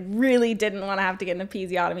 because I really didn't want to have to get an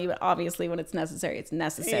episiotomy, but obviously when it's necessary, it's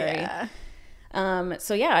necessary. Yeah.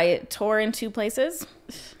 So yeah, I tore in 2 places,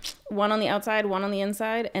 one on the outside, one on the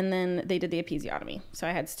inside, and then they did the episiotomy, so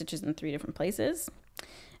I had stitches in 3 different places.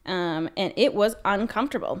 And it was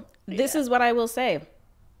uncomfortable. This is what I will say.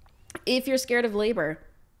 If you're scared of labor,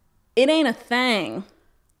 it ain't a thing.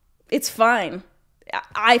 It's fine.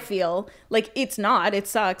 I feel like it's not, it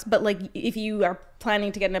sucks, but like if you are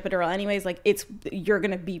planning to get an epidural anyways, like you're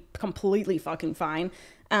gonna be completely fucking fine.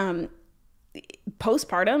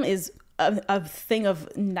 Postpartum is a thing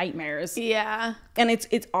of nightmares. Yeah. And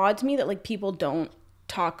it's odd to me that like people don't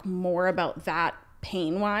talk more about that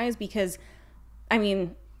pain wise, because I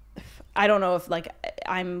mean, I don't know if like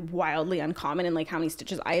I'm wildly uncommon in like how many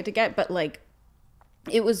stitches I had to get, but like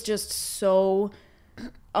it was just so,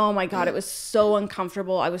 oh my God, it was so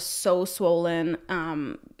uncomfortable. I was so swollen,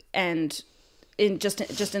 and in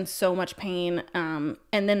so much pain. And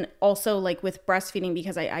then also like with breastfeeding,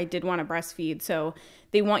 because I did want to breastfeed. So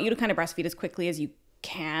they want you to kind of breastfeed as quickly as you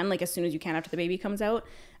can, like as soon as you can after the baby comes out.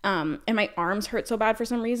 And my arms hurt so bad for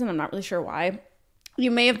some reason. I'm not really sure why. You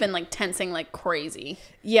may have been like tensing like crazy.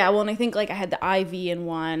 Yeah, well, and I think like I had the IV in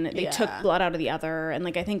one. They took blood out of the other, and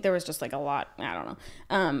like I think there was just like a lot. I don't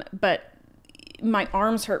know. But my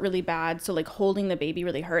arms hurt really bad, so like holding the baby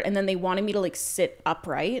really hurt. And then they wanted me to like sit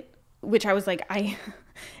upright, which I was like, I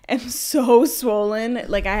am so swollen.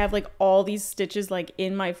 Like I have like all these stitches like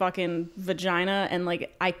in my fucking vagina, and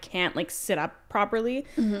like I can't like sit up properly.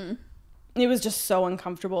 Mm-hmm. It was just so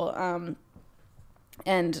uncomfortable.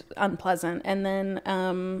 And unpleasant. And then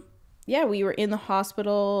we were in the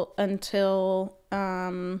hospital until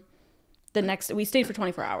we stayed for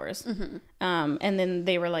 24 hours. Mm-hmm. And then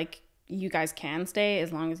they were like, you guys can stay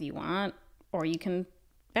as long as you want, or you can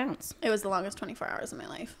bounce. It was the longest 24 hours of my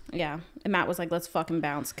life. Yeah. And Matt was like, let's fucking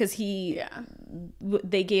bounce, because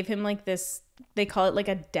they gave him like this, they call it like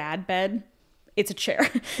a dad bed. It's a chair.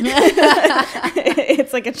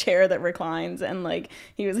 It's like a chair that reclines, and like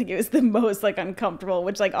he was like, it was the most like uncomfortable,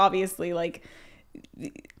 which like obviously like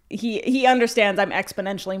he understands I'm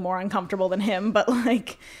exponentially more uncomfortable than him, but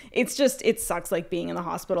like it sucks like being in the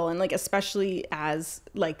hospital, and like especially as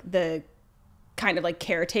like the kind of like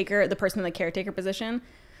caretaker, the person in the caretaker position.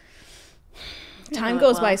 Time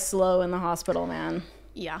goes by slow in the hospital, man.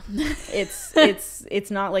 Yeah. It's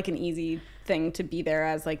not like an easy thing to be there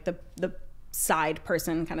as like the side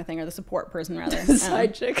person kind of thing, or the support person rather.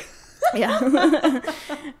 Side chick. Yeah.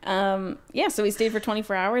 So we stayed for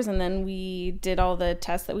 24 hours, and then we did all the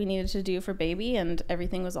tests that we needed to do for baby, and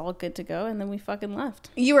everything was all good to go, and then we fucking left.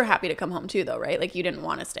 You were happy to come home too though, right? Like you didn't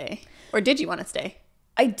want to stay, or did you want to stay?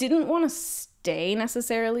 I didn't want to stay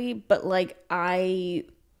necessarily, but like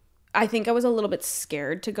I think I was a little bit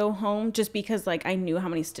scared to go home, just because like I knew how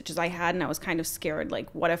many stitches I had, and I was kind of scared,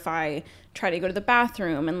 like what if I try to go to the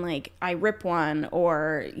bathroom and like I rip one,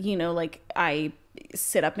 or you know, like I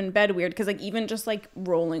sit up in bed weird, because like even just like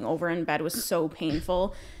rolling over in bed was so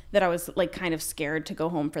painful that I was like kind of scared to go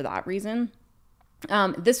home for that reason.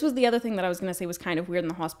 This was the other thing that I was gonna say was kind of weird in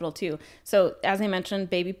the hospital too. So as I mentioned,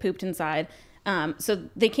 baby pooped inside. So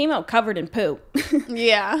they came out covered in poop.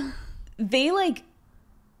 Yeah. They like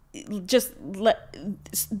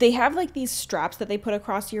they have like these straps that they put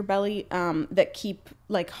across your belly that keep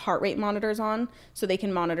like heart rate monitors on, so they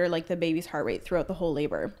can monitor like the baby's heart rate throughout the whole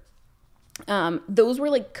labor. Those were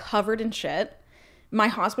like covered in shit. My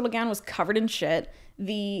hospital gown was covered in shit,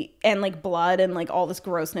 and like blood and like all this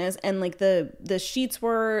grossness, and like the sheets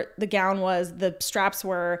were, the gown was, the straps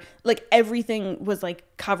were, like everything was like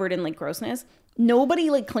covered in like grossness. Nobody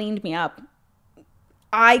like cleaned me up.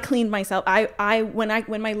 I cleaned myself.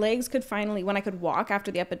 When my legs could finally, when I could walk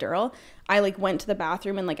after the epidural, I like went to the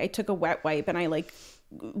bathroom and like I took a wet wipe and I like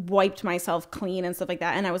wiped myself clean and stuff like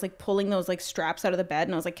that. And I was like pulling those like straps out of the bed,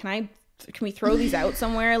 and I was like, can we throw these out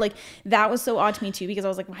somewhere? Like that was so odd to me too, because I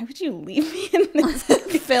was like, why would you leave me in this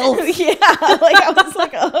filth? Yeah, like I was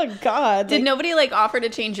like, oh God. Did nobody like offer to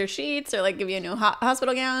change your sheets or like give you a new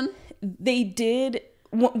hospital gown? They did.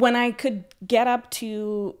 When I could get up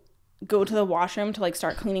to go to the washroom to like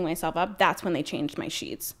start cleaning myself up, that's when they changed my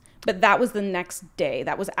sheets. But that was the next day.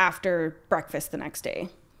 That was after breakfast the next day.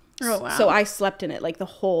 Oh wow. So I slept in it like the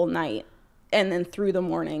whole night, and then through the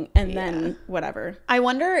morning, and then whatever. I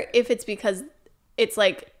wonder if it's because it's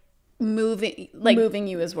like moving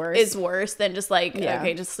you is worse than just like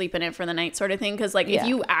okay, just sleep in it for the night sort of thing, because like if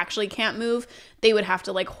you actually can't move, they would have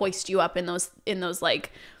to like hoist you up in those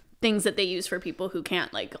like things that they use for people who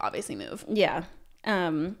can't like obviously move. Yeah.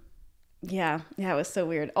 Yeah, it was so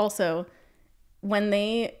weird. Also, when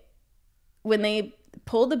they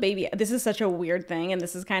pulled the baby, this is such a weird thing, and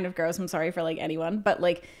this is kind of gross. I'm sorry for like anyone, but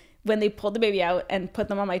like when they pulled the baby out and put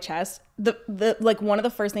them on my chest, the like one of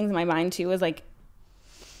the first things in my mind too was like,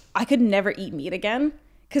 I could never eat meat again,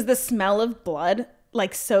 because the smell of blood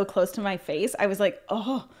like so close to my face, I was like,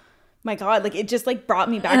 oh my God, like it just like brought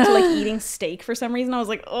me back to like eating steak for some reason. I was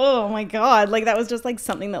like, oh my God, like that was just like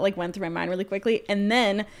something that like went through my mind really quickly. And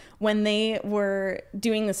then when they were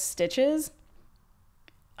doing the stitches,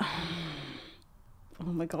 Oh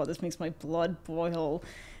my God, this makes my blood boil.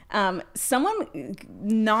 Someone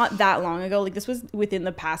not that long ago, like this was within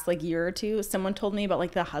the past like year or two, someone told me about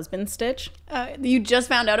like the husband stitch. You just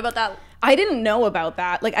found out about that? I didn't know about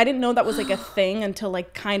that. Like I didn't know that was like a thing until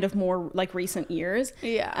like kind of more like recent years.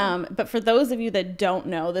 Yeah. But for those of you that don't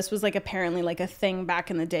know, this was like apparently like a thing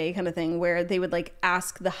back in the day kind of thing where they would like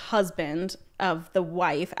ask the husband of the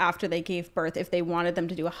wife after they gave birth if they wanted them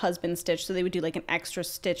to do a husband stitch. So they would do like an extra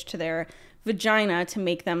stitch to their vagina to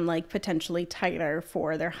make them like potentially tighter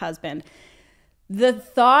for their husband. The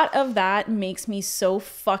thought of that makes me so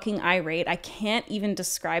fucking irate. I can't even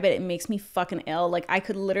describe it. It makes me fucking ill. Like I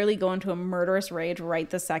could literally go into a murderous rage right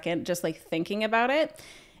this second just like thinking about it.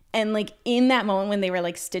 And like in that moment when they were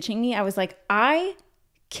like stitching me, I was like, I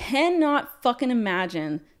cannot fucking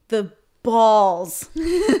imagine the balls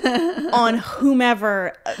on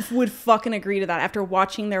whomever would fucking agree to that after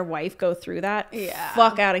watching their wife go through that. Yeah.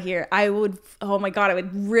 Fuck out of here. I would, oh my God, I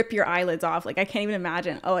would rip your eyelids off. Like I can't even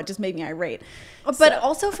imagine. Oh, it just made me irate. But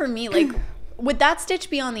also for me, like, would that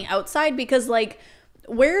stitch be on the outside? Because like,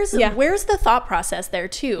 where's the thought process there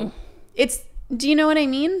too? Do you know what I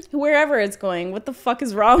mean? Wherever it's going, what the fuck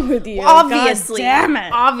is wrong with you? Obviously, God damn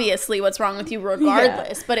it. Obviously what's wrong with you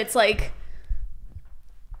regardless. Yeah. But it's like,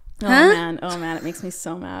 oh man, it makes me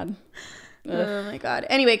so mad. Ugh. Oh my God.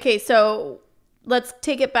 Anyway, okay, so let's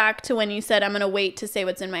take it back to when you said I'm gonna wait to say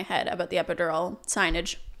what's in my head about the epidural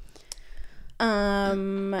signage.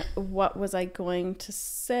 What was I going to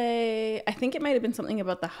say? I think it might have been something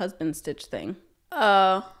about the husband stitch thing.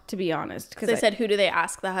 To be honest, because I said, who do they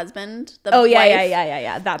ask? The husband? The wife?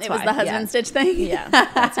 Yeah. That's why. It was the husband stitch thing. Yeah,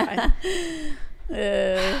 that's why.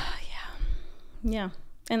 Yeah.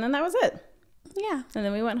 And then that was it. Yeah. And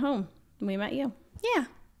then we went home. And we met you.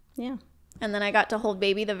 Yeah. And then I got to hold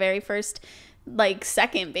baby the very first, like,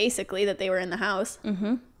 second, basically, that they were in the house.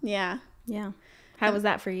 Mm-hmm. Yeah. How was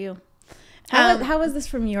that for you? How was this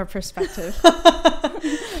from your perspective?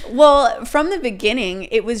 Well, from the beginning,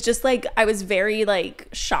 it was just like I was very like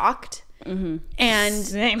shocked. Mm-hmm. And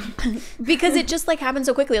same. Because it just like happened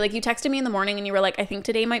so quickly. Like you texted me in the morning and you were like, I think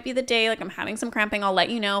today might be the day. Like I'm having some cramping. I'll let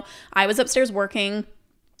you know. I was upstairs working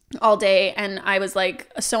all day and I was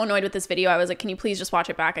like so annoyed with this video. I was like, can you please just watch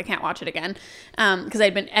it back? I can't watch it again. Because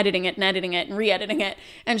I'd been editing it and re-editing it.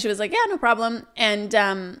 And she was like, yeah, no problem.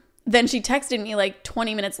 And then she texted me like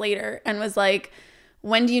 20 minutes later and was like,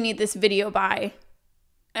 when do you need this video by?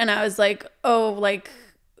 And I was like, oh, like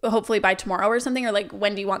hopefully by tomorrow or something, or like,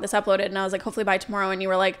 when do you want this uploaded? And I was like, hopefully by tomorrow. And you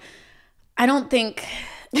were like, I don't think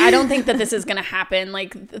that this is going to happen.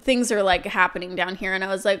 Like things are like happening down here. And I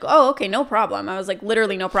was like, oh, okay, no problem. I was like,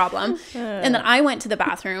 literally no problem. And then I went to the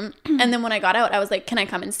bathroom. And then when I got out, I was like, can I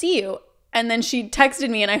come and see you? And then she texted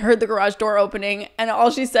me and I heard the garage door opening and all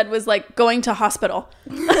she said was like, going to hospital.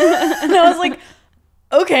 And I was like,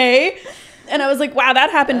 okay. And I was like, wow, that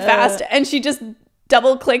happened fast. And she just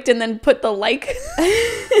double clicked and then put the like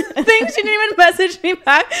thing. She didn't even message me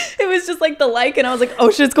back. It was just like the like. And I was like, oh,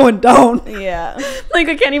 shit's going down. Yeah. Like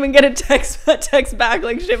I can't even get a text back.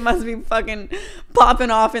 Like shit must be fucking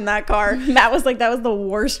popping off in that car. That was the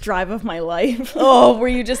worst drive of my life. Oh, were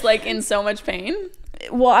you just like in so much pain?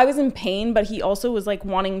 Well, I was in pain, but he also was like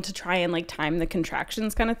wanting to try and like time the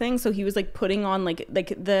contractions kind of thing. So he was like putting on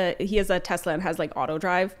he has a Tesla and has like auto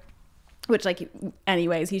drive, which like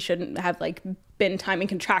anyways, he shouldn't have like been timing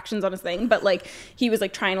contractions on his thing. But like he was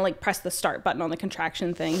like trying to like press the start button on the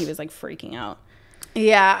contraction thing. He was like freaking out.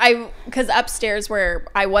 Yeah, because upstairs where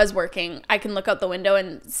I was working, I can look out the window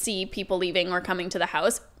and see people leaving or coming to the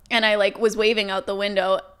house. And I like was waving out the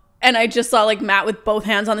window. And I just saw like Matt with both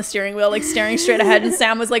hands on the steering wheel, like staring straight ahead. And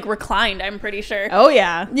Sam was like reclined, I'm pretty sure. Oh,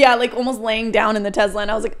 yeah. Yeah, like almost laying down in the Tesla.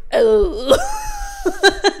 And I was like, oh.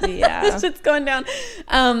 Yeah. This shit's going down.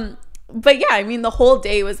 But yeah, I mean, the whole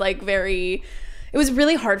day was like it was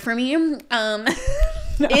really hard for me. No.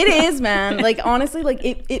 It is, man. Like, honestly, like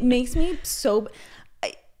it makes me so...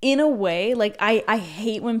 In a way, like I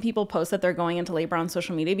hate when people post that they're going into labor on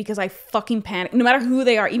social media because I fucking panic. No matter who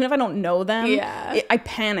they are, even if I don't know them, I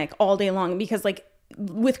panic all day long because like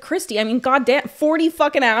with Christy, I mean, goddamn, 40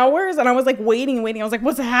 fucking hours, and I was like waiting. I was like,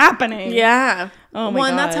 what's happening? Yeah. Oh my God.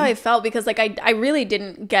 And that's how I felt because like I really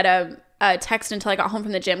didn't get a text until I got home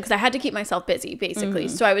from the gym because I had to keep myself busy basically.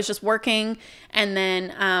 So I was just working, and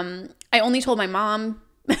then I only told my mom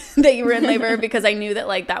that you were in labor because I knew that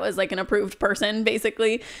like that was like an approved person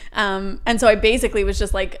basically, and so I basically was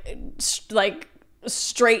just like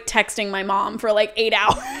straight texting my mom for like 8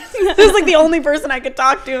 hours. It was like the only person I could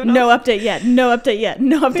talk to. No update yet. No update yet.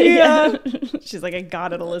 No update yet. She's like, I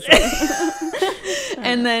got it, Alyssa.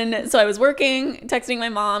 And then, so I was working, texting my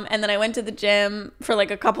mom, and then I went to the gym for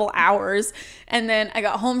like a couple hours. And then I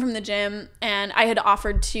got home from the gym and I had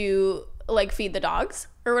offered to like feed the dogs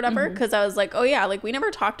or whatever, because I was like, oh yeah, like we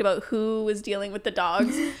never talked about who was dealing with the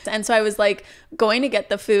dogs. And so I was like going to get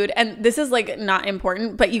the food, and this is like not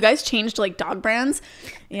important, but you guys changed like dog brands.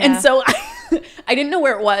 Yeah. And so I didn't know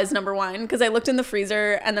where it was, number one, because I looked in the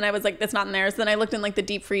freezer and then I was like, that's not in there. So then I looked in like the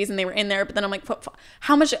deep freeze and they were in there, but then I'm like,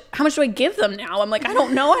 how much do I give them now? I'm like, I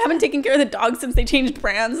don't know, I haven't taken care of the dogs since they changed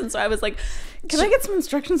brands. And so I was like, can I get some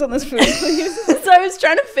instructions on this food, please? So I was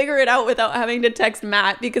trying to figure it out without having to text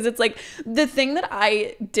Matt, because it's like the thing that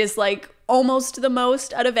I dislike almost the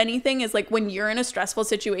most out of anything is like when you're in a stressful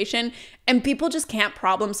situation and people just can't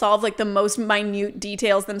problem solve like the most minute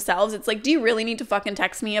details themselves. It's like, do you really need to fucking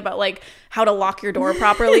text me about like how to lock your door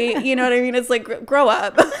properly? You know what I mean? It's like, grow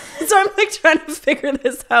up. So I'm like trying to figure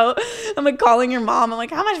this out. I'm like calling your mom. I'm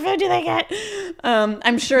like, how much food do they get?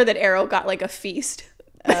 I'm sure that Arrow got like a feast.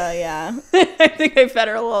 Yeah. I think I fed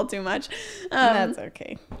her a little too much. That's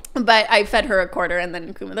okay. But I fed her a quarter and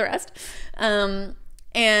then Kuma the rest.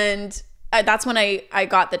 And that's when I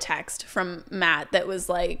got the text from Matt that was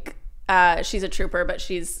like, she's a trooper, but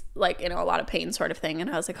she's like in a lot of pain sort of thing. And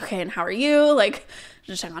I was like, okay, and how are you? Like,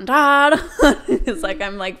 just check on Dad. It's like,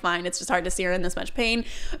 I'm like, fine. It's just hard to see her in this much pain.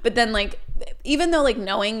 But then like, even though like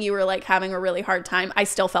knowing you were like having a really hard time, I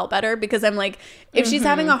still felt better, because I'm like, if she's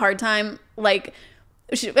having a hard time, like,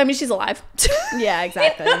 she's alive. Yeah,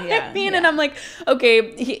 exactly. You know Yeah, I mean? yeah. And I'm like, okay,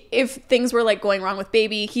 if things were like going wrong with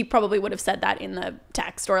baby, he probably would have said that in the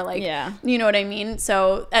text, or like, Yeah. you know what I mean?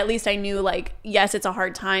 So at least I knew like, yes, it's a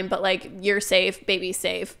hard time, but like you're safe, baby's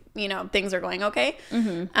safe, you know, things are going okay.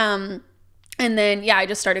 And then, yeah, I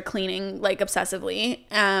just started cleaning like obsessively.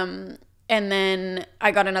 And then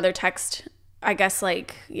I got another text, I guess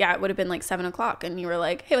like, yeah, it would have been like 7 o'clock. And you were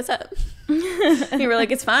like, hey, what's up? You were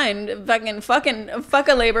like, it's fine. Fuck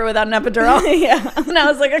a labor without an epidural. Yeah. And I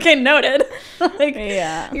was like, okay, noted. Like,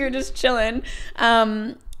 Yeah. you're just chilling.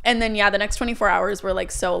 And then, yeah, the next 24 hours were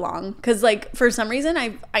like so long. Cause like for some reason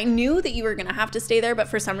I knew that you were going to have to stay there. But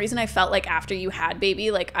for some reason I felt like after you had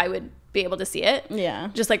baby, like I would be able to see it. Yeah.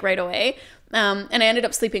 Just like right away. And I ended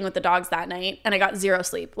up sleeping with the dogs that night, and I got zero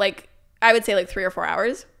sleep. Like I would say like 3 or 4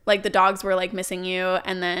 hours. Like the dogs were like missing you,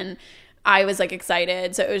 and then I was like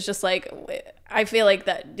excited. So it was just like, I feel like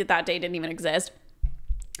that day didn't even exist.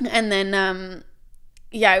 And then,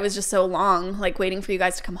 yeah, it was just so long, like waiting for you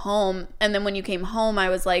guys to come home. And then when you came home, I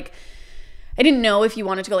was like, I didn't know if you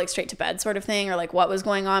wanted to go like straight to bed sort of thing, or like what was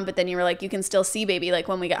going on. But then you were like, you can still see baby like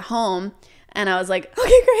when we get home. And I was like,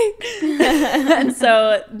 okay, great. And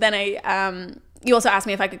so then you also asked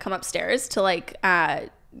me if I could come upstairs to like,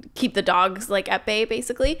 keep the dogs like at bay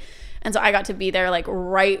basically. And so I got to be there like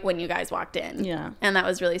right when you guys walked in. Yeah. And that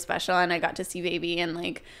was really special. And I got to see baby, and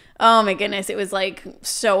like, oh my goodness, it was like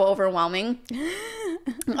so overwhelming.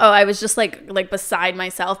 I was just like beside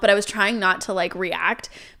myself, but I was trying not to like react,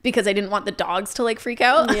 because I didn't want the dogs to like freak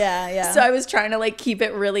out. Yeah, yeah. So I was trying to like keep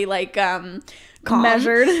it really like calm.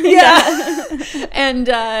 Measured. Yeah.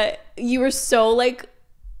 And you were so like,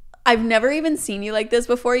 I've never even seen you like this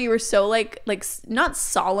before. You were so like not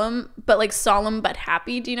solemn, but like solemn but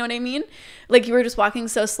happy. Do you know what I mean? Like you were just walking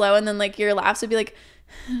so slow, and then like your laughs would be like,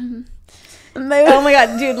 oh my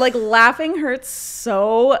God, dude, like laughing hurts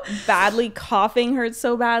so badly. Coughing hurts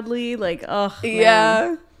so badly. Like, oh,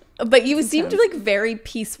 yeah. But you seemed like very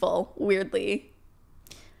peaceful, weirdly.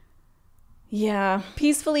 Yeah.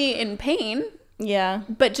 Peacefully in pain, Yeah.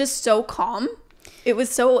 but just so calm. It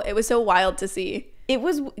was so wild to see.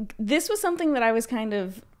 This was something that I was kind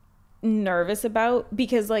of nervous about,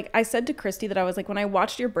 because like I said to Christy that I was like, when I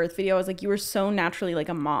watched your birth video, I was like, you were so naturally like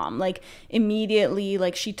a mom. Like immediately,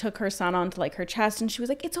 like she took her son onto like her chest and she was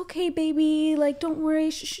like, it's okay, baby, like don't worry,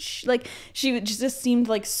 shh. Like she just seemed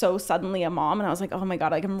like so suddenly a mom, and I was like, oh my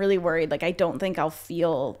God, like I'm really worried. Like I don't think I'll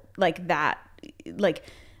feel like that, like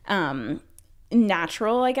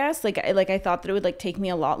natural, I guess. Like I thought that it would like take me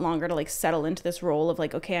a lot longer to like settle into this role of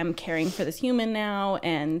like, okay, I'm caring for this human now,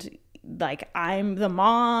 and like I'm the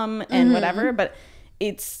mom and whatever. But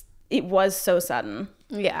it was so sudden.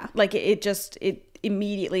 Yeah. Like it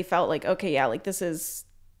immediately felt like, okay, yeah, like this is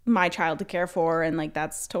my child to care for, and like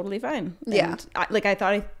that's totally fine. Yeah. And I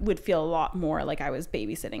thought I would feel a lot more like I was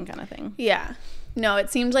babysitting kind of thing. Yeah. No, it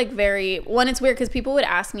seemed like it's weird because people would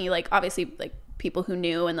ask me, like, obviously, like, people who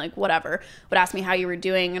knew and, like, whatever, would ask me how you were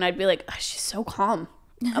doing, and I'd be like, oh, she's so calm.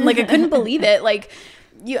 I'm like, I couldn't believe it. Like,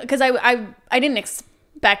 because I didn't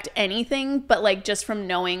expect anything, but like just from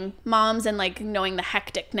knowing moms and like knowing the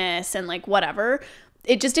hecticness and like whatever,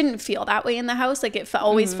 it just didn't feel that way in the house. Like it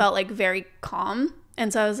always felt like very calm.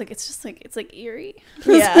 And so I was like, it's just like, it's like eerie.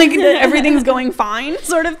 Yeah. It's like everything's going fine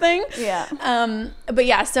sort of thing. Yeah. But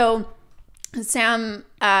yeah, so Sam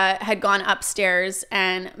had gone upstairs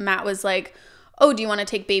and Matt was like, oh, do you want to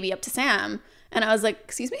take baby up to Sam? And I was like,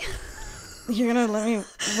 excuse me? You're going to let me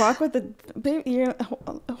walk with the baby? You're going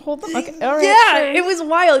to hold them? Okay. All right. Yeah, sure. it was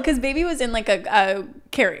wild because baby was in like a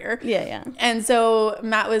carrier. Yeah, yeah. And so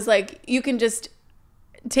Matt was like, you can just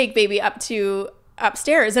take baby up to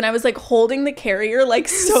upstairs. And I was like holding the carrier like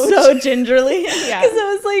so gingerly. Yeah. Because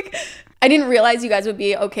I was like, I didn't realize you guys would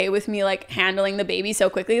be okay with me like handling the baby so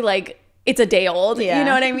quickly. Like, it's a day old, you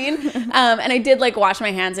know what I mean? And I did like wash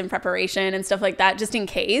my hands in preparation and stuff like that, just in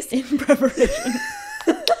case. In preparation.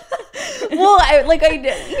 Well, I like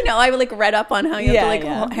read up on how you have to like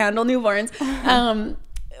handle newborns.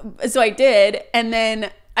 So I did, and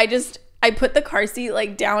then I put the car seat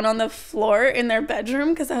like down on the floor in their bedroom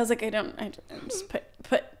because I was like, I just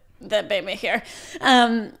put the baby here.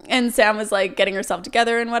 And Sam was like getting herself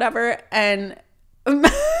together and whatever, and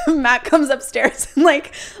Matt comes upstairs and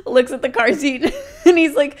like looks at the car seat and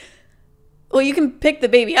he's like, well, you can pick the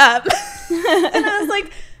baby up. And I was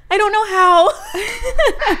like, I don't know how.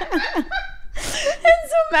 And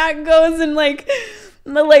so Matt goes and like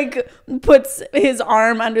puts his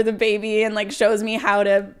arm under the baby and like shows me how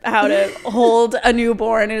to hold a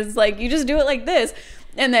newborn, and is like, you just do it like this,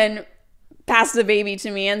 and then passed the baby to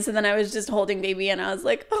me. And so then I was just holding baby and I was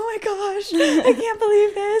like, oh my gosh, I can't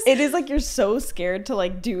believe this. It is like you're so scared to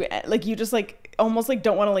like do it, like you just like almost like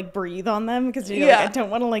don't want to like breathe on them because you're like, I don't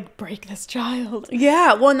want to like break this child.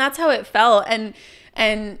 Yeah, well, and that's how it felt.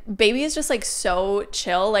 And baby is just like so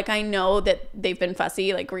chill. Like I know that they've been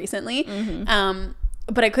fussy like recently,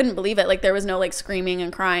 but I couldn't believe it. Like there was no like screaming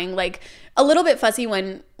and crying. Like a little bit fussy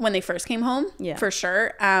when they first came home, for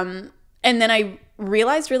sure. And then I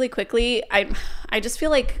realized really quickly, I just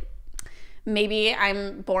feel like maybe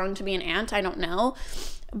I'm born to be an aunt. I don't know.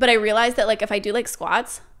 But I realized that like if I do like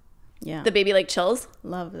squats, the baby like chills.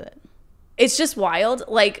 Love it. It's just wild.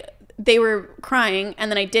 Like they were crying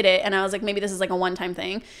and then I did it and I was like, maybe this is like a one-time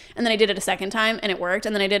thing. And then I did it a second time and it worked.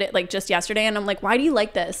 And then I did it like just yesterday and I'm like, why do you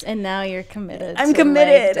like this? And now you're committed. I'm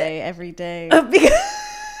committed. Leg day every day.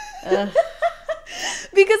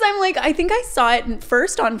 Because I'm like, I think I saw it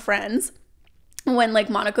first on Friends when like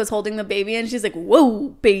Monica's holding the baby and she's like, whoa,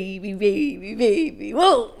 baby, baby, baby,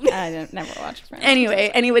 whoa. I never watched Friends. Anyway,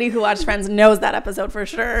 anybody who watched Friends knows that episode for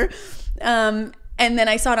sure. And then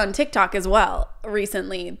I saw it on TikTok as well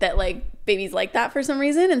recently that like babies like that for some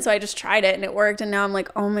reason. And so I just tried it and it worked. And now I'm like,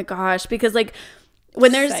 oh my gosh, because like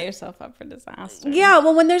when there's set yourself up for disaster. Yeah,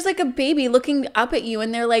 well, when there's like a baby looking up at you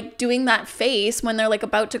and they're like doing that face when they're like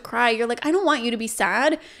about to cry, you're like, I don't want you to be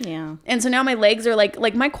sad. Yeah. And so now my legs are like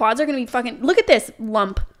my quads are gonna be fucking. Look at this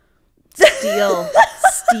lump. Steel.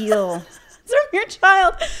 It's from your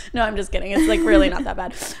child. No, I'm just kidding. It's like really not that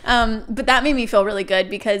bad. But that made me feel really good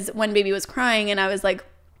because when baby was crying and I was like,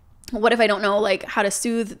 what if I don't know like how to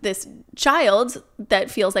soothe this child that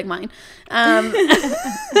feels like mine?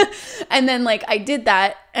 And then like I did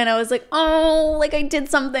that and I was like, oh, like I did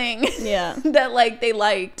something that like they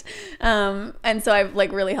liked. And so I've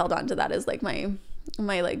like really held on to that as like my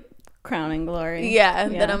like crowning glory. Yeah.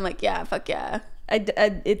 That I'm like, yeah, fuck yeah.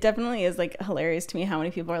 It definitely is like hilarious to me how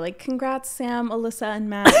many people are like, congrats Sam, Alyssa, and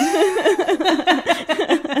Matt.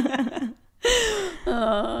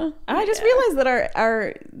 I just realized that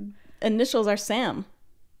our initials are Sam.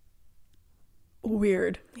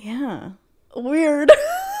 Weird. Yeah. Weird.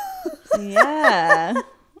 Yeah.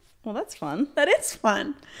 Well, that's fun. That is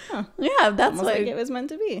fun. Huh. Yeah, that's almost like it was meant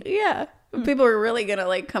to be. Yeah. People are really gonna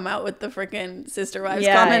like come out with the freaking Sister Wives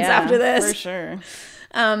comments after this. For sure.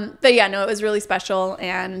 But yeah, no, it was really special.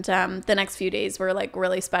 And the next few days were like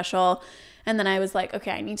really special. And then I was like,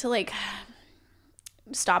 okay, I need to like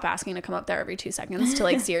stop asking to come up there every 2 seconds to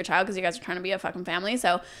like see your child because you guys are trying to be a fucking family.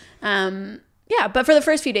 So yeah, but for the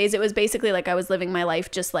first few days it was basically like I was living my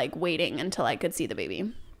life just like waiting until I could see the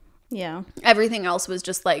baby. Yeah. Everything else was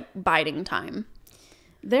just like biding time.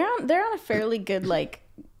 They're on a fairly good like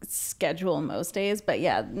schedule most days, but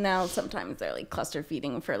yeah, now sometimes they're like cluster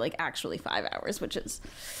feeding for like actually 5 hours, which is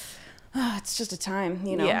it's just a time,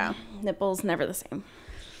 you know. Yeah. Nipples never the same.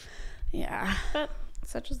 Yeah. But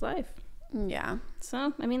such is life. Yeah.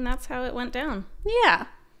 So, I mean, that's how it went down. Yeah.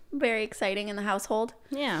 Very exciting in the household.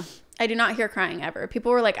 Yeah. I do not hear crying ever.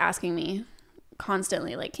 People were like asking me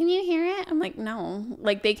constantly, like, can you hear it? I'm like, no.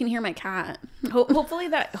 Like, they can hear my cat. Hopefully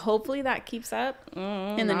that keeps up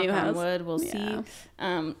in the new house. Wood, we'll see.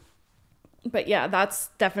 But yeah, that's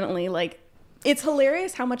definitely like, it's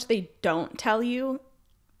hilarious how much they don't tell you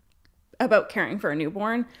about caring for a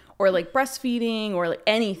newborn or like breastfeeding or like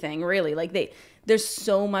anything really. Like there's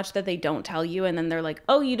so much that they don't tell you, and then they're like,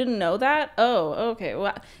 oh, you didn't know that? Oh, okay.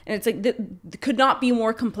 Well, and it's like, could not be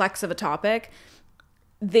more complex of a topic.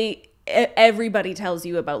 Everybody tells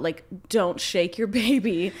you about like, don't shake your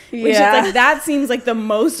baby, which is like, that seems like the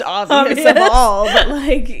most obvious of all, but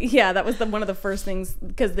like, yeah, that was one of the first things,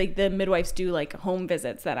 because the midwives do like home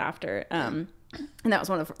visits that after, and that was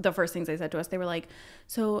one of the first things they said to us. They were like,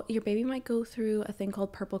 so your baby might go through a thing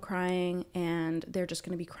called purple crying, and they're just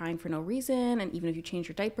going to be crying for no reason. And even if you change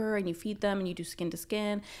your diaper and you feed them and you do skin to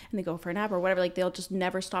skin and they go for a nap or whatever, like they'll just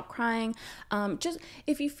never stop crying. Just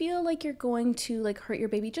if you feel like you're going to like hurt your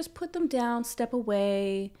baby, just put them down, step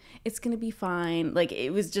away. It's going to be fine. Like,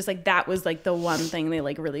 it was just like, that was like the one thing they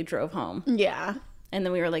like really drove home. Yeah. And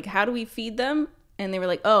then we were like, how do we feed them? And they were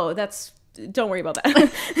like, oh, don't worry about that.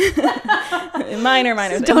 minor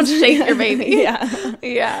things. Don't shake your baby.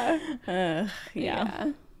 Yeah.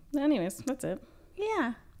 Yeah. Anyways, that's it.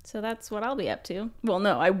 Yeah. So that's what I'll be up to. Well,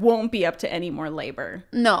 no, I won't be up to any more labor.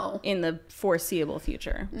 No. In the foreseeable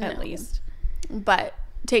future, at least. But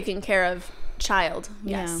taking care of child,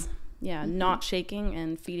 yes. Yeah, not shaking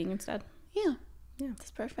and feeding instead. Yeah.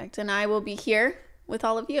 That's perfect. And I will be here with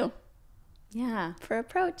all of you. Yeah. For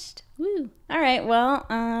Approached. Woo. All right, well,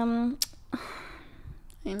 I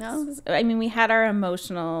know. I mean, we had our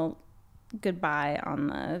emotional goodbye on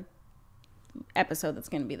the episode that's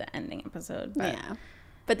going to be the ending episode. But yeah.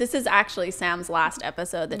 But this is actually Sam's last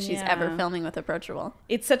episode that she's ever filming with Approachable.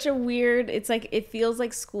 It's such a weird, it's like, it feels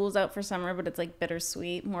like school's out for summer, but it's like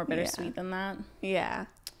bittersweet, more bittersweet than that. Yeah.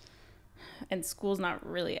 And school's not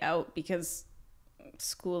really out because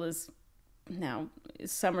summer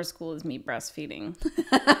school is me breastfeeding.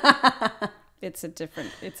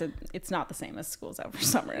 It's not the same as school's out for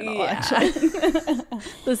summer at all, actually.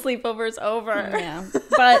 The sleepover's over. Yeah.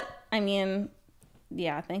 But, I mean,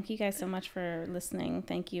 yeah, thank you guys so much for listening.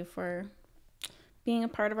 Thank you for being a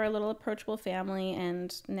part of our little Approachable family.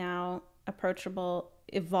 And now Approachable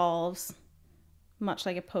evolves, much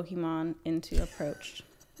like a Pokemon, into Approached.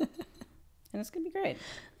 And it's going to be great.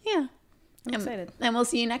 Yeah. I'm excited. And we'll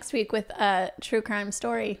see you next week with a true crime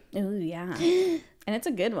story. Ooh, yeah. And it's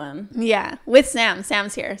a good one. Yeah. With Sam.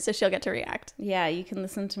 Sam's here, so she'll get to react. Yeah, you can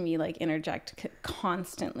listen to me like interject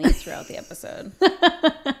constantly throughout the episode.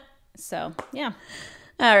 So, yeah.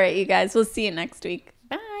 All right, you guys. We'll see you next week.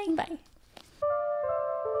 Bye. Bye.